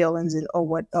opinions, feelings, and or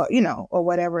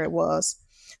whatever it was.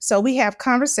 So we have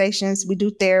conversations. We do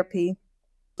therapy.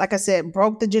 Like I said,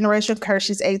 broke the generational curse.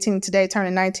 She's 18 today,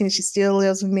 turning 19. She still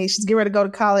lives with me. She's getting ready to go to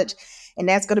college, and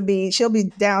she'll be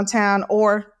downtown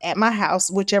or at my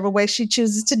house, whichever way she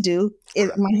chooses to do.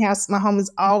 Right. My home is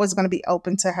always going to be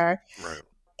open to her. Right.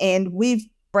 And we've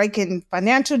breaking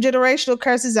financial generational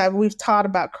curses. We've taught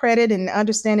about credit and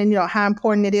understanding, how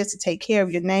important it is to take care of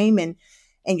your name and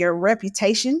your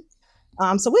reputation.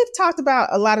 So we've talked about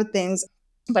a lot of things,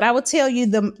 but I would tell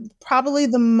you probably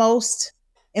the most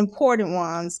important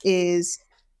ones is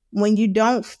when you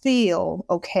don't feel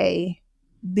okay,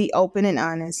 be open and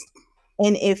honest.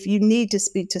 And if you need to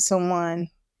speak to someone,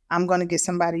 I'm going to get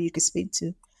somebody you can speak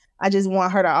to. I just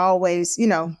want her to always,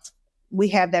 we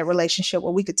have that relationship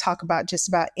where we could talk about just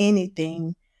about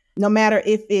anything, no matter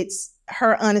if it's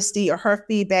her honesty or her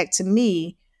feedback to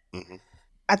me. Hmm.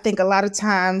 I think a lot of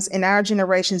times in our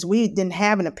generations, we didn't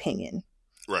have an opinion.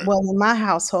 Right. Well, in my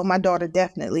household, my daughter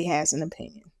definitely has an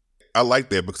opinion. I like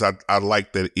that because I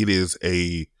like that it is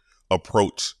a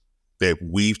approach that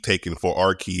we've taken for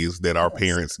our kids that our Yes.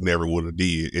 parents never would have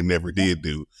did and never did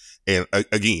do. And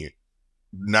again,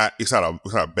 it's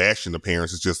not bashing the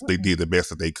parents. It's just they Mm-mm. did the best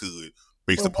that they could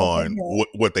based With what they upon had.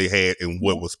 what they had and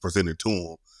what Yeah. was presented to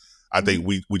them. I Mhm. think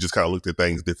we just kind of looked at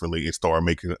things differently and started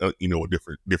making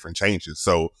different changes.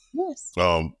 So Yes.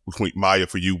 between Maya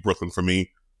for you, Brooklyn for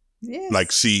me, Yes.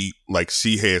 like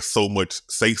she has so much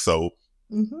say so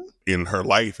Hmm. in her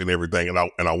life and everything, and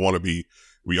I want to be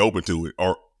open to it,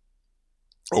 or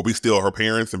be still her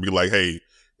parents and be like, hey,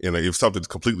 if something's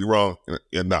completely wrong,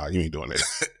 nah, you ain't doing that.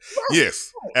 Right.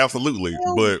 Yes, absolutely,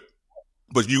 Well,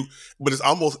 but you, but it's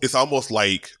almost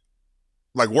like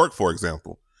work, for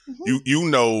example. mhm. You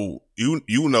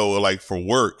know like for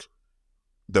work,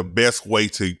 the best way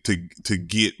to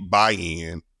get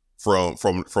buy-in from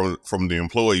the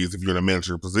employees if you're in a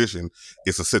manager position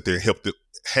is to sit there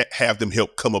and have them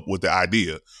help come up with the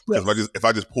idea, because Yes. if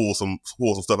I just pull some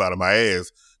stuff out of my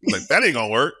ass, like that ain't gonna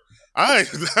work. I ain't,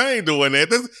 I ain't doing that.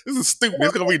 This is stupid.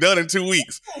 It's gonna be done in 2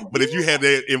 weeks. But if you have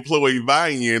that employee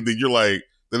buy-in, then you're like,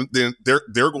 then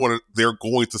they're going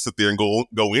to sit there and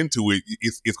go into it.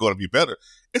 It's going to be better.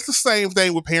 It's the same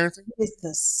thing with parenting. It's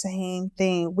the same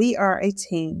thing. We are a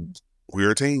team.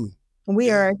 We're a team. We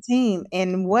Yeah. are a team.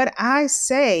 And what I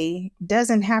say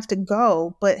doesn't have to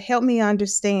go, but help me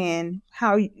understand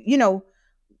how,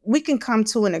 we can come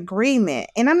to an agreement.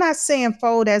 And I'm not saying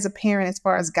fold as a parent as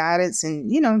far as guidance and,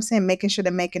 what I'm saying, making sure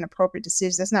they're making appropriate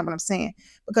decisions. That's not what I'm saying.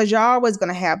 Because you're always going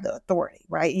to have the authority,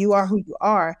 right? You are Yeah. who you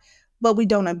are, but I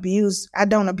don't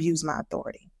abuse my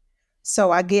authority.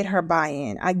 So I get her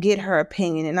buy-in, I get her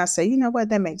opinion, and I say, you know what,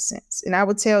 that makes sense. And I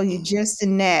would tell you Mhm. just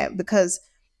in that, because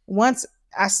once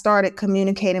I started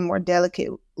communicating more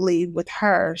delicately with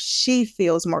her, she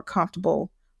feels more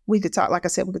comfortable. We could talk, like I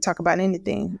said, we could talk about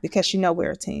anything because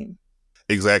we're a team.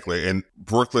 Exactly. And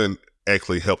Brooklyn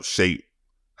actually helped shape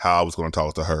how I was going to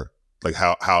talk to her, like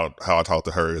how I talked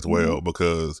to her as Hmm. well.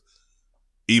 Because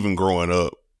even growing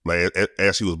up, like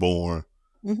as she was born,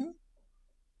 Hmm.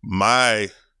 my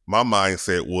my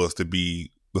mindset was to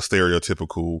be the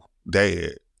stereotypical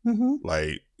dad, Hmm.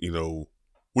 like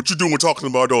what you doing talking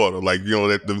to my daughter, like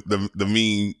that the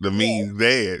Yeah, mean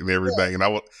dad and yeah, everything,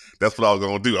 and that's what I was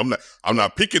gonna do. I'm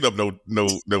not picking up no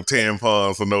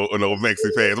tampons or no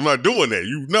maxi pads. I'm not doing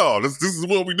that. This is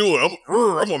what we doing.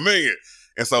 I'm a man,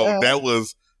 and so yeah. that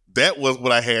was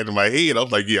what I had in my head. I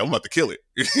was like, yeah, I'm about to kill it.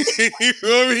 You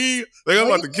know what I mean? Like I'm Oh,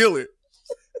 about yeah. to kill it.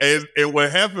 And what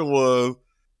happened was,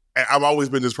 I've always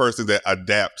been this person that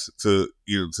adapts to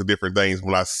different things. Mhm.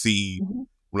 When I see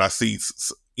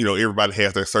everybody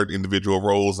has their certain individual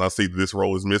roles, and I see that this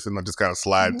role is missing, I just kind of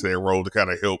slide Mhm. into that role to kind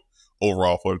of help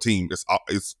overall for the team.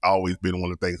 It's always been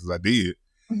one of the things that I did,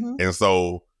 Mhm. and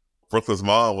so Brooklyn's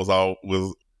mom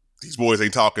was these boys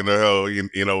ain't talking to her,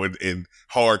 and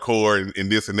hardcore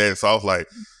and this and that. So I was like,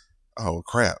 oh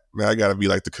crap, now I gotta be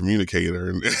like the communicator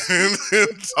and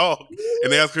talk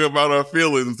and ask her about her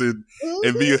feelings and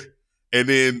Mhm. be and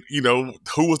then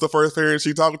who was the first parent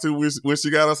she talked to when she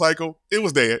got a cycle? It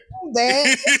was dad.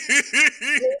 That,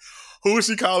 Who was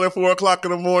she calling 4 o'clock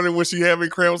in the morning when she having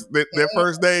cramps that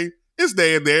first day? It's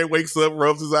dad. Dad wakes up,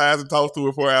 rubs his eyes, and talks to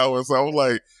her for hours. So I was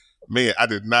like, man, I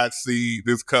did not see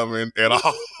this coming at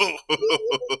all.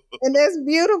 and that's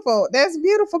beautiful. That's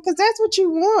beautiful because that's what you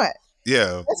want.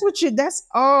 Yeah. That's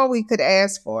all we could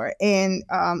ask for. And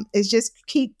it's just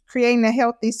keep creating a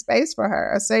healthy space for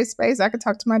her, a safe space. I could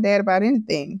talk to my dad about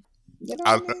anything. You know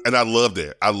what I mean? And I love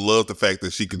that. I love the fact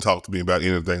that she can talk to me about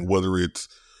anything, whether it's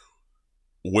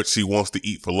what she wants to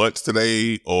eat for lunch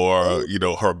today, or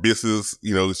her business.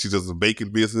 She does a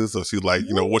baking business, so she's like,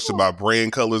 what should my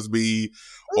brand colors be?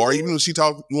 Or even if you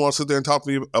want to sit there and talk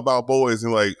to me about boys,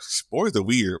 and like, boys are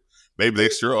weird. Maybe they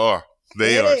sure are.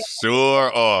 They Yeah, are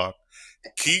sure are.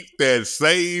 Keep that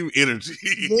same energy.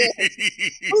 yeah,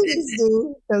 please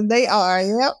do because they are.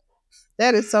 Yep,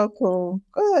 that is so cool.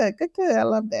 Good, good, good. I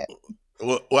love that.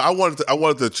 Well, I wanted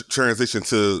to transition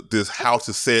to this how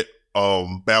to set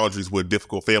boundaries with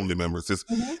difficult family members.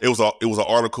 Hmm. It was an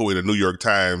article in the New York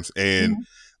Times, and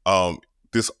Hmm. um,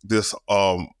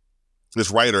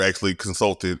 this writer actually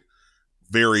consulted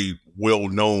very well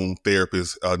known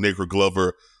therapist, Negro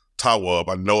Glover Tawab.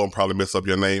 I know I'm probably messing up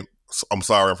your name. I'm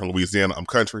sorry. I'm from Louisiana. I'm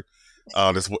country.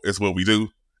 That's what we do.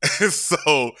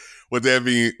 So with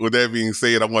that being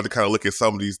said, I wanted to kind of look at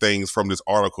some of these things from this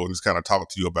article and just kind of talk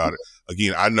to you about it.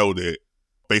 Again, I know that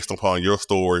based upon your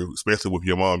story, especially with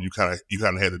your mom, you kind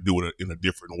of had to do it in a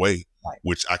different way, Right.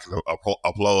 which I can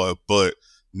applaud. But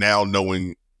now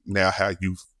knowing now how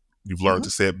you've learned to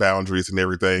set boundaries and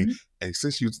everything, and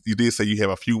since you did say you have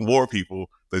a few more people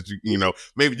that you know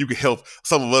maybe you can help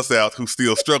some of us out who's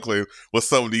still struggling with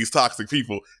some of these toxic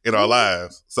people in our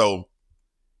lives. So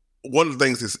one of the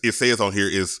things it says on here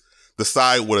is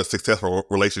decide what a successful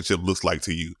relationship looks like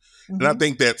to you. And I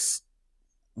think that's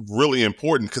really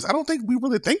important because I don't think we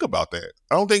really think about that.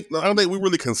 I don't think we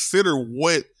really consider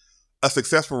what a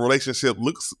successful relationship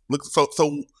looks.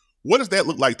 So what does that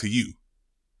look like to you?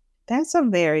 That's a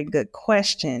very good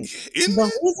question. Isn't The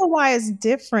it? reason why it's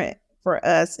different for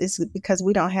us is because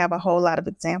we don't have a whole lot of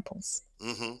examples,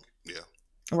 Mm-hmm. Yeah.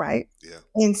 right? Yeah.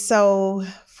 And so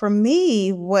for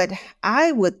me, what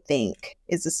I would think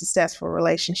is a successful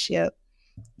relationship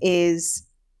is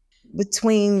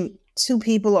between two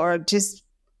people or just,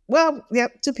 well,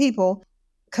 yep, two people.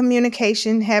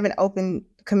 Communication, having open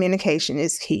communication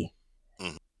is key.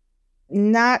 Mm-hmm.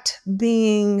 Not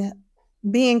being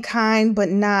kind, but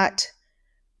not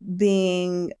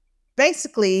being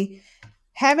basically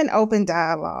having open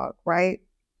dialogue, right?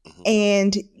 Mm-hmm.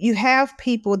 And you have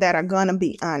people that are going to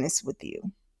be honest with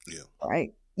you, Yeah.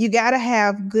 right? You got to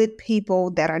have good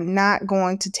people that are not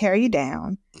going to tear you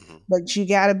down, Mm-hmm. but you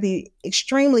got to be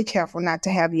extremely careful not to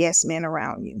have yes men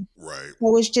around you. Right.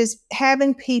 So it's just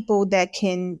having people that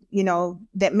can,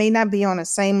 that may not be on the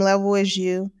same level as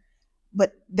you,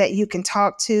 but that you can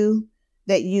talk to,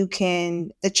 that you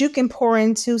can pour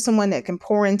into, someone that can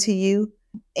pour into you,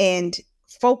 and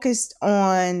focused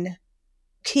on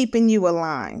keeping you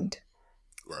aligned.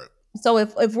 Right. So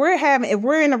if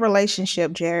we're in a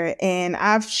relationship, Jared, and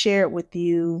I've shared with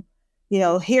you,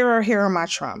 here are my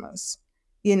traumas.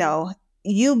 You know,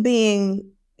 you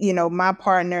being, my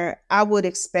partner, I would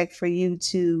expect for you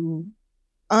to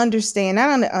understand, not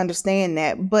only understand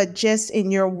that, but just in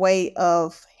your way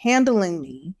of handling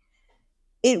me,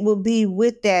 it will be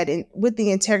with that and with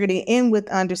the integrity and with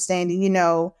understanding,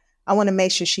 I want to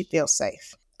make sure she feels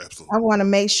safe. I Absolutely. want to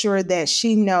make sure that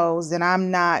she knows that I'm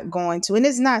not going to, and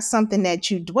it's not something that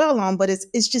you dwell on, but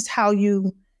it's just how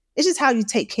you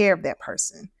take care of that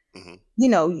person. Mm-hmm.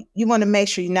 You want to make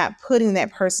sure you're not putting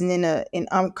that person in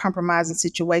uncompromising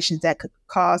situations that could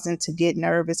cause them to get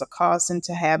nervous or cause them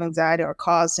to have anxiety or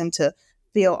cause them to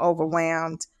feel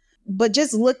overwhelmed. But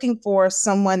just looking for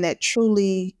someone that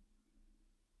truly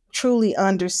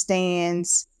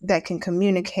understands, that can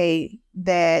communicate,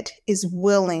 that is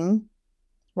willing,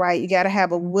 right? You got to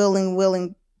have a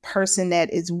willing person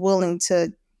that is willing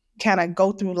to kind of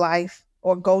go through life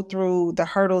or go through the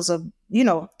hurdles of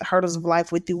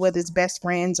life with you, whether it's best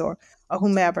friends or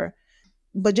whomever.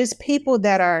 But just people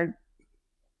that are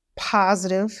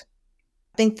positive.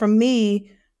 I think for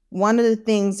me, one of the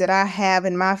things that I have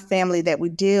in my family that we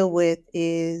deal with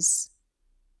is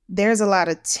there's a lot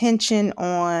of tension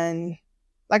on,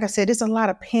 like I said, it's a lot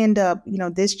of pinned up,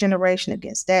 this generation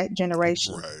against that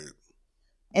generation. Right.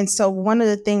 And so one of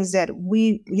the things that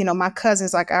my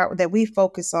cousins that we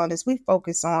focus on is we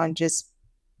focus on just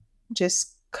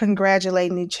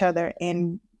congratulating each other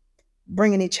and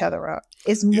bringing each other up.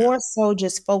 It's Yeah. more so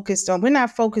just focused on, we're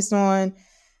not focused on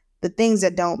the things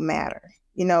that don't matter.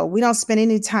 We don't spend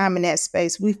any time in that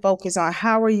space. We focus on,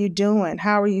 how are you doing?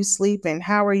 How are you sleeping?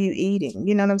 How are you eating?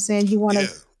 You know what I'm saying? Yeah.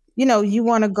 You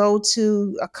want to go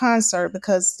to a concert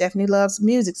because Stephanie loves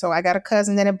music. So I got a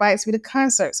cousin that invites me to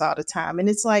concerts all the time. And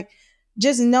it's like,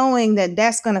 just knowing that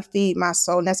that's going to feed my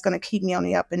soul and that's going to keep me on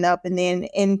the up and up. And then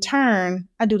in turn,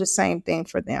 I do the same thing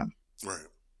for them. Right.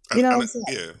 You know what And I'm saying?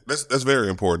 yeah, that's very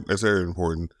important. That's very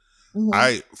important.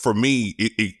 Mm-hmm. For me,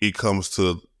 it comes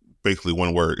to basically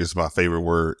one word. It's my favorite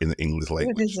word in the English What is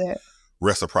language: it?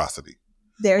 reciprocity.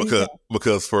 There you Because go.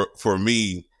 because for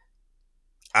me,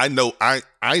 I know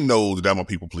that I'm a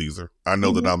people pleaser. I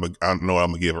know that Mm-hmm.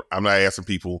 I'm a giver. I'm not asking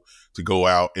people to go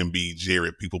out and be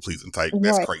Jared people pleasing type.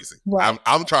 That's Right. crazy. Right.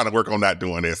 I'm trying to work on not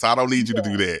doing that. So I don't need you to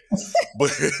do that.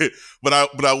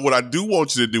 But what I do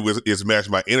want you to do is match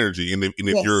my energy.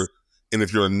 Yes.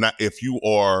 If you're not, if you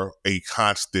are a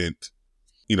constant,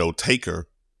 taker,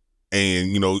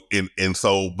 and and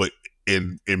so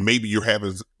and maybe you're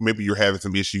having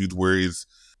some issues where it's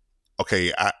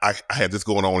okay, I had this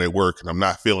going on at work and I'm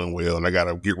not feeling well and I got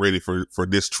to get ready for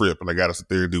this trip and I got to sit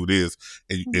there and do this.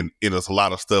 And there's a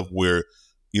lot of stuff where,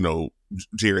 you know,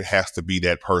 Jared has to be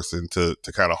that person to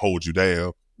kind of hold you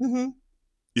down. Mm-hmm.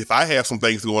 If I have some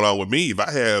things going on with me, if I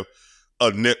have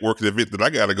a networking event that I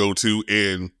got to go to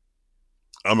and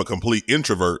I'm a complete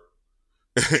introvert,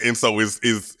 and so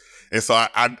and so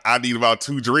I need about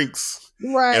 2 drinks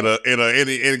and Right.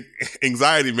 and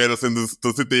anxiety medicine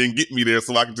to sit there and get me there,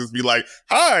 so I can just be like,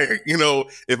 hi,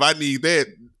 if I need that,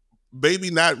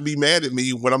 maybe not be mad at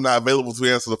me when I'm not available to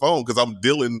answer the phone because I'm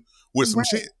dealing with some Right.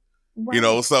 shit. Right.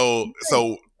 Right. So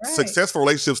Right. successful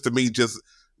relationships to me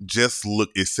just look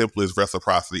as simple as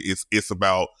reciprocity. It's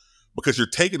about, because you're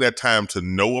taking that time to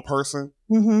know a person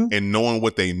Mm-hmm. and knowing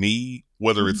what they need,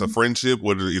 whether it's a Mm-hmm. friendship,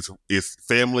 whether it's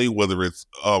family, whether it's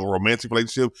a romantic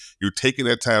relationship. You're taking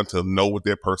that time to know what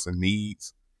that person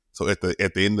needs. So at the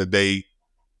end of the day,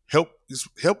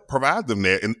 help provide them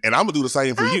that, and I'm gonna do the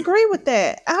same for I you. agree with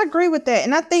that. I agree with that.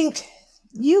 And I think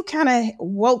you kind of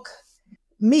woke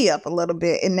me up a little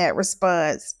bit in that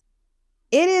response.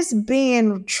 It is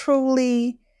being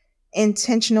truly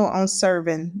intentional on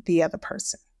serving the other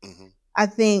person. Mm-hmm. I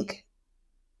think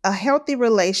a healthy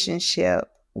relationship,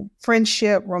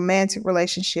 friendship, romantic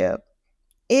relationship,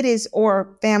 it is,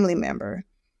 or family member,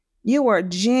 you are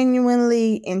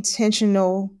genuinely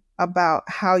intentional about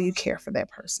how you care for that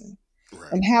person.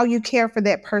 Right. And how you care for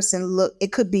that person, look,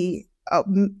 it could be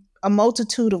a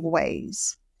multitude of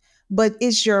ways, but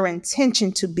it's your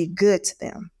intention to be good to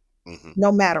them Mm-hmm.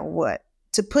 no matter what,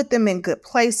 to put them in good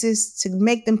places, to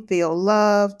make them feel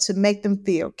loved, to make them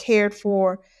feel cared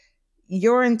for.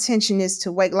 Your intention is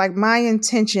to wake, like my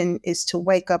intention is to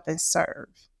wake up and serve.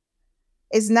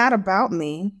 It's not about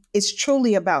me, it's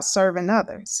truly about serving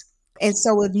others. And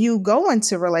Absolutely. so if you go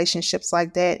into relationships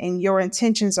like that and your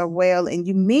intentions are well and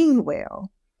you mean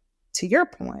well, to your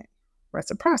point,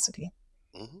 reciprocity.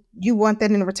 Mm-hmm. You want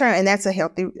that in return. And that's a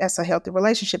healthy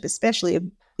relationship, especially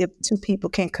if two people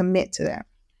can commit to that.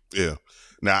 Yeah.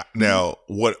 Now, Mhm. now,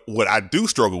 what I do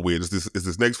struggle with is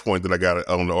this next point that I got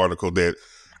on the article, that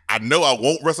I know I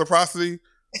want reciprocity.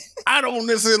 I don't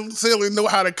necessarily know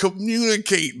how to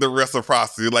communicate the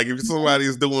reciprocity. Like if somebody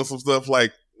is doing some stuff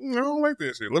like, I don't like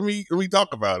that shit. Let me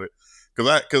talk about it.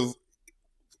 Because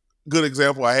good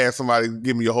example, I had somebody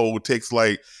give me a whole text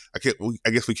like, I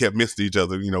guess we kept missing each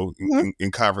other, Mhm.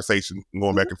 in conversation,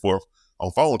 going back Mhm. and forth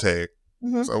on phone tag.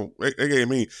 Mhm. So they gave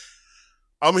me,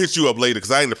 I'm gonna hit you up later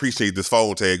because I didn't appreciate this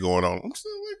phone tag going on. I'm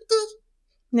still like, this.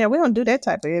 Yeah, we don't do that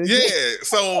type of energy. Yeah.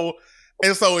 So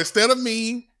instead of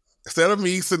me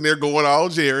sitting there going all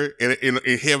Jared and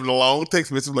having a long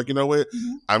text message, like, you know what,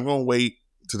 Mhm. I'm gonna wait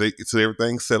till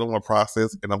everything's settled, my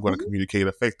process, and I'm gonna Mhm. communicate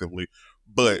effectively. Mhm.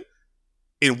 But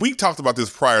and we talked about this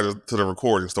prior to the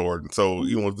recording started. So,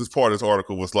 Mhm. this part of this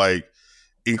article was like,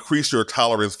 increase your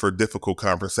tolerance for difficult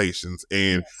conversations.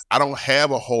 And Yes. I don't have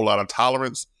a whole lot of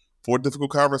tolerance for difficult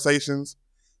conversations.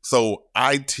 So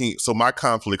my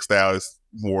conflict style is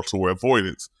more toward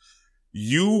avoidance.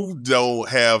 You don't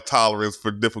have tolerance for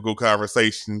difficult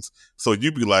conversations. So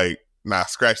you be like, nah,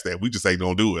 scratch that. We just ain't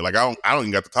gonna do it. Like I don't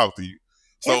even got to talk to you.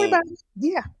 So Everybody,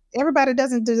 yeah, everybody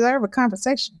doesn't deserve a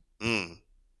conversation. mm,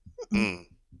 Mm-mm. mm,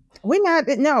 We're not,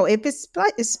 no, if it's,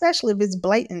 especially if it's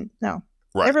blatant, no.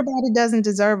 right. Everybody doesn't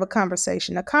deserve a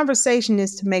conversation. A conversation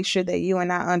is to make sure that you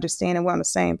and I understand and we're on the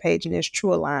same page and there's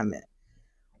true alignment.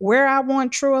 Where I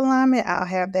want true alignment, I'll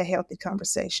have that healthy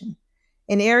conversation.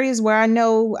 In areas where I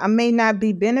know I may not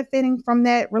be benefiting from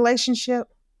that relationship,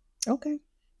 okay.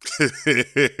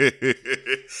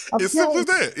 It's Okay. simple as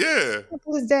that. Yeah.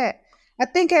 Simple as that. I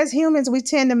think as humans, we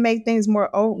tend to make things more,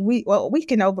 we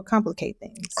can overcomplicate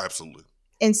things. Absolutely.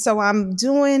 And so I'm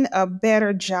doing a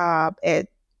better job at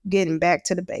getting back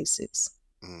to the basics.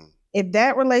 Mm. If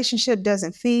that relationship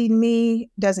doesn't feed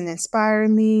me, doesn't inspire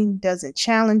me, doesn't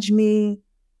challenge me,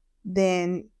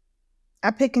 then I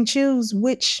pick and choose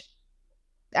which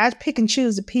I pick and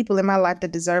choose the people in my life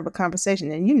that deserve a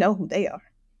conversation, and you know who they are.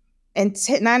 And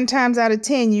 9 times out of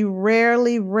 10, you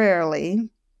rarely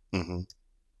Hmm.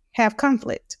 have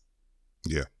conflict.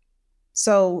 Yeah.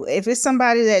 So if it's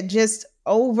somebody that just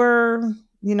they're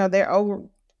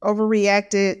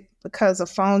overreacted because of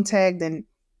phone tag, then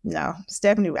no,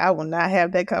 Stephanie, I will not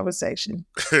have that conversation.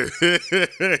 I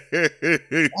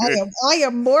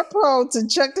am more prone to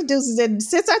chuck the deuces. And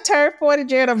since I turned 40,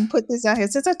 Jared, I'm gonna put this out here.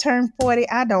 Since I turned 40,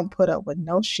 I don't put up with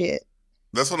no shit.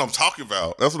 That's what I'm talking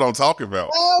about. That's what I'm talking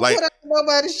about. I don't Like, put up with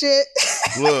nobody's shit.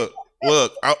 look,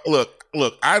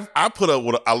 look. I put up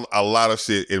with a lot of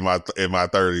shit in my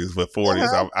 30s, but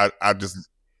 40s, Uh-huh. I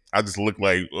just look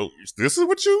like, oh, this is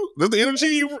what you, this is the energy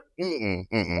you.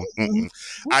 Mm-mm.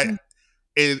 I Mm-mm.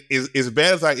 as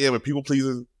bad as I am at people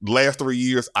pleasing, the last 3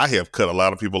 years, I have cut a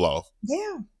lot of people off.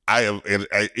 Yeah. I have, and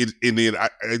then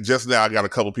just now I got a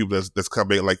couple of people that's come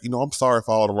back like, I'm sorry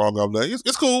for all the wrong I've done.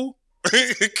 It's cool.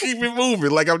 Keep it moving.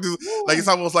 Like I'm just like, Yeah. it's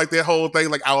almost like that whole thing.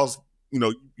 Like I was,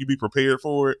 you be prepared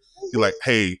for it. You're like, Mhm.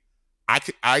 hey,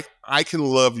 I can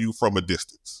love you from a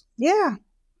distance. Yeah.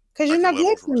 because I you're can not love good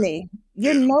them for for real. me.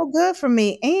 You're Yeah. no good for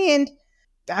me. And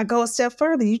I go a step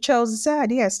further. You chose a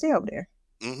side. Yeah, stay over there.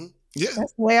 Hmm. Yeah.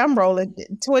 That's the way I'm rolling.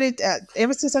 20,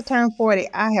 ever since I turned 40,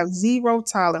 I have zero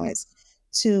tolerance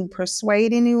to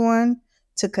persuade anyone,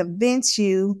 to convince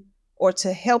you, or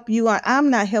to help you. I'm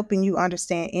not helping you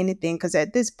understand anything because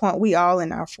at this point, we all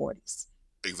in our 40s.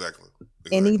 Exactly.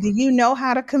 And either Exactly. you know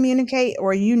how to communicate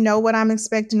or you know what I'm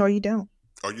expecting or you don't.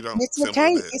 Or you don't. It's Simple as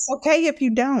okay. that. It's okay if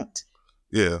you don't,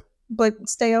 Yeah. but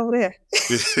stay over there.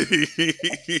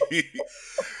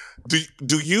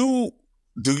 do you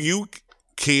do you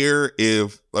care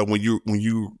if when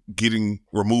you getting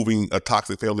removing a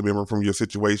toxic family member from your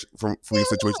situation from your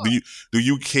situation, do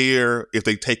you care if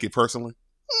they take it personally?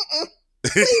 Mm-mm.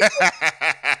 Please,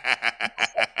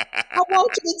 I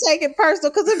want you to take it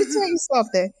personal because let me tell you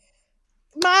something.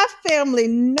 My family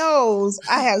knows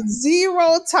I have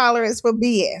zero tolerance for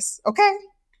BS, okay?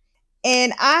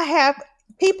 And I have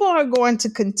people are going to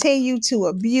continue to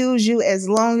abuse you as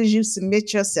long as you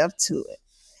submit yourself to it.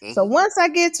 So Hmm. once I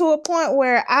get to a point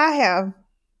where I have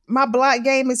my block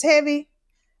game is heavy,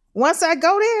 once I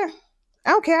go there,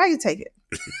 I don't care how you take it.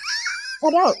 I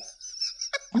don't.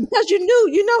 Because you know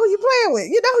who you're playing with.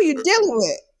 You know who you're dealing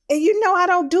with. And you know I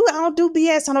don't do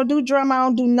BS. I don't do drama. I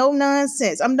don't do no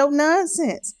nonsense. I'm no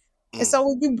nonsense. And Mm. so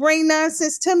when you bring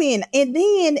nonsense to me and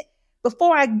then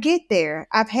before I get there,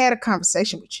 I've had a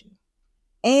conversation with you.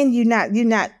 And you're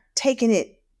not taking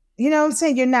it, you know what I'm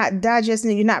saying? You're not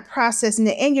digesting it, you're not processing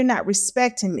it, and you're not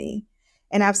respecting me.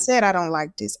 And I've Hmm. said I don't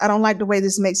like this. I don't like the way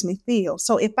this makes me feel.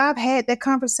 So if I've had that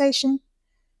conversation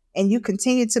and you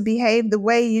continue to behave the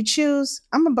way you choose,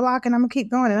 I'm gonna block and I'm gonna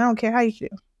keep going and I don't care how you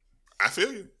feel. I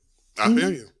feel you. I feel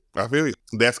Mhm. you. I feel you.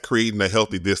 That's creating a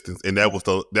healthy distance, and that was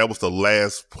the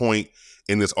last point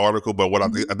in this article. But what I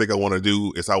Mhm. think I want to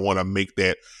do is I want to make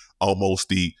that almost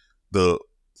the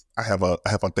I have a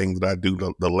thing that I do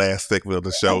the last segment of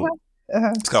the show. Uh-huh.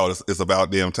 Uh-huh. It's called it's about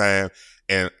damn time,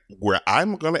 and where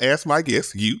I'm going to ask my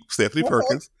guest, you Stephanie Okay.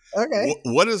 Perkins, Okay.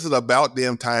 what is it about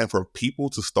damn time for people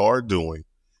to start doing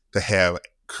to have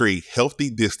create healthy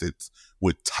distance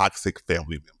with toxic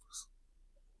family members?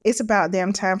 It's about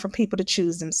damn time for people to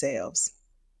choose themselves.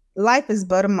 Life is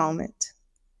but a moment.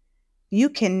 You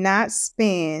cannot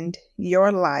spend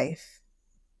your life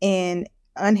in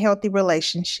unhealthy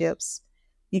relationships.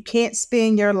 You can't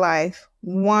spend your life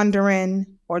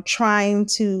wandering or trying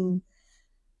to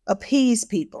appease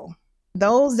people.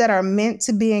 Those that are meant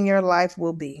to be in your life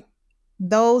will be.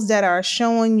 Those that are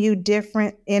showing you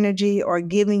different energy or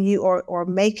giving you or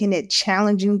making it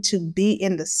challenging to be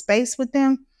in the space with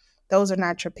them, those are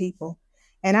not your people.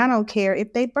 And I don't care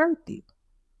if they birthed you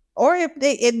or if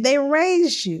they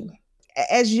raised you.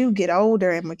 As you get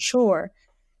older and mature,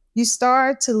 you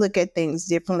start to look at things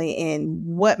differently and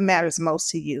what matters most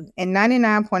to you. And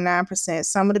 99.9%,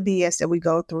 some of the BS that we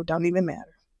go through don't even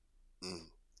matter. And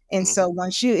Mm-hmm. so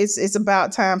once it's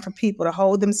about time for people to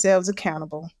hold themselves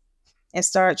accountable and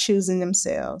start choosing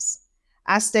themselves.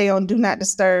 I stay on do not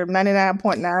disturb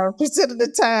 99.9% of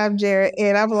the time, Jared.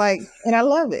 And I'm like, and I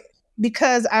love it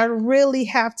because I really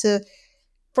have to,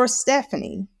 for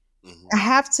Stephanie, Mm-hmm. I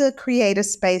have to create a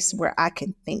space where I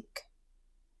can think.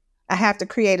 I have to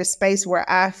create a space where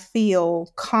I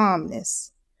feel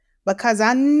calmness because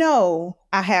I know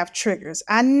I have triggers.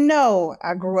 I know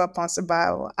I grew up on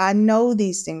survival. I know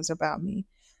these things about me.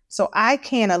 So I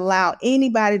can't allow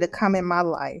anybody to come in my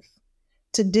life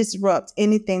to disrupt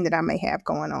anything that I may have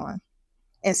going on.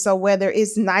 And so whether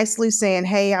it's nicely saying,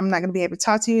 hey, I'm not going to be able to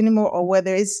talk to you anymore, or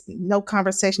whether it's no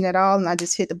conversation at all and I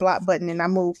just hit the block button and I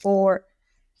move forward,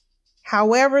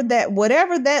 however that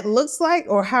whatever that looks like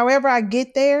or however I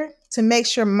get there to make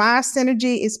sure my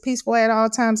synergy is peaceful at all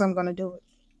times, I'm going to do it.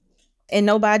 And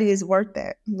nobody is worth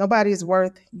that. Nobody is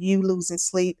worth you losing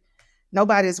sleep.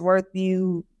 Nobody is worth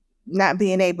you not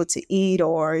being able to eat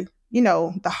or,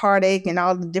 the heartache and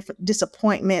all the different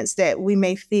disappointments that we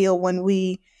may feel when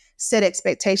we set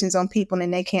expectations on people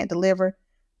and they can't deliver.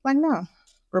 Like, no,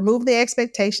 remove the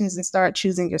expectations and start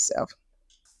choosing yourself.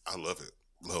 I love it.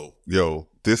 No, yo,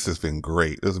 this has been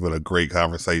great. This has been a great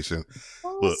conversation.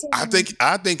 Look, I Awesome. think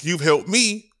I think you've helped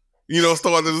me.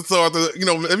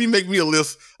 Let me make me a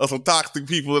list of some toxic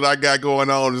people that I got going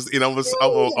on. I'm gonna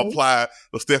apply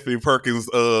the Stephanie Perkins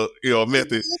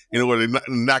method in order to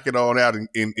knock it on out and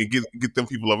get them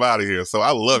people up out of here. So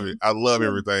I love it. I love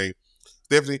everything.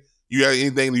 Stephanie, you have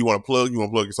anything that you want to plug? You want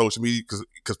to plug your social media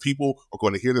because people are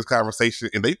going to hear this conversation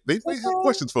and they may have Okay.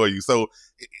 questions for you. So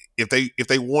if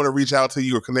they want to reach out to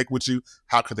you or connect with you,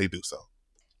 how could they do so?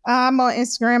 I'm on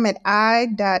Instagram at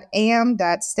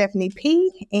i.am.stephanie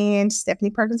p and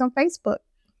Stephanie Perkins on Facebook.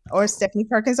 Or Stephanie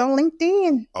Perkins on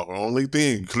LinkedIn. On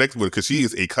LinkedIn, connect with her because she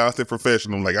is a constant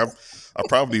professional. Like I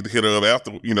probably need to hit her up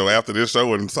after this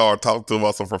show and start talking to her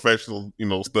about some professional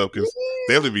stuff because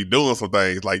they'll be doing some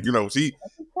things. Like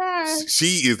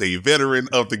she is a veteran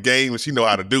of the game and she know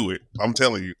how to do it. I'm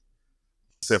telling you.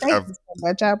 Steph, Thank you so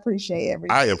much. I appreciate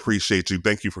everything. I appreciate you.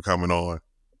 Thank you for coming on.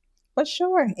 For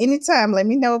sure. Anytime. Let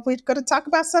me know if we're going to talk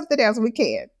about something else. We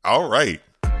can. All right.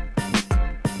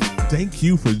 Thank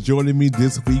you for joining me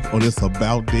this week on It's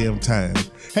About Damn Time.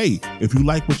 Hey, if you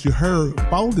like what you heard,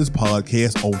 follow this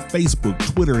podcast on Facebook,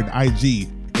 Twitter, and IG,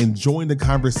 and join the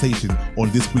conversation on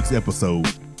this week's episode.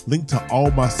 Link to all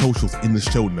my socials in the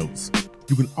show notes.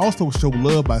 You can also show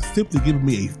love by simply giving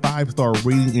me a 5-star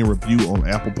rating and review on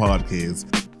Apple Podcasts.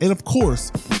 And of course,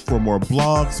 for more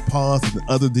blogs, pods, and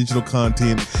other digital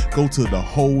content, go to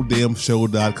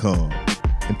thewholedamnshow.com.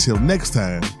 Until next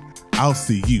time, I'll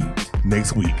see you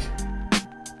next week.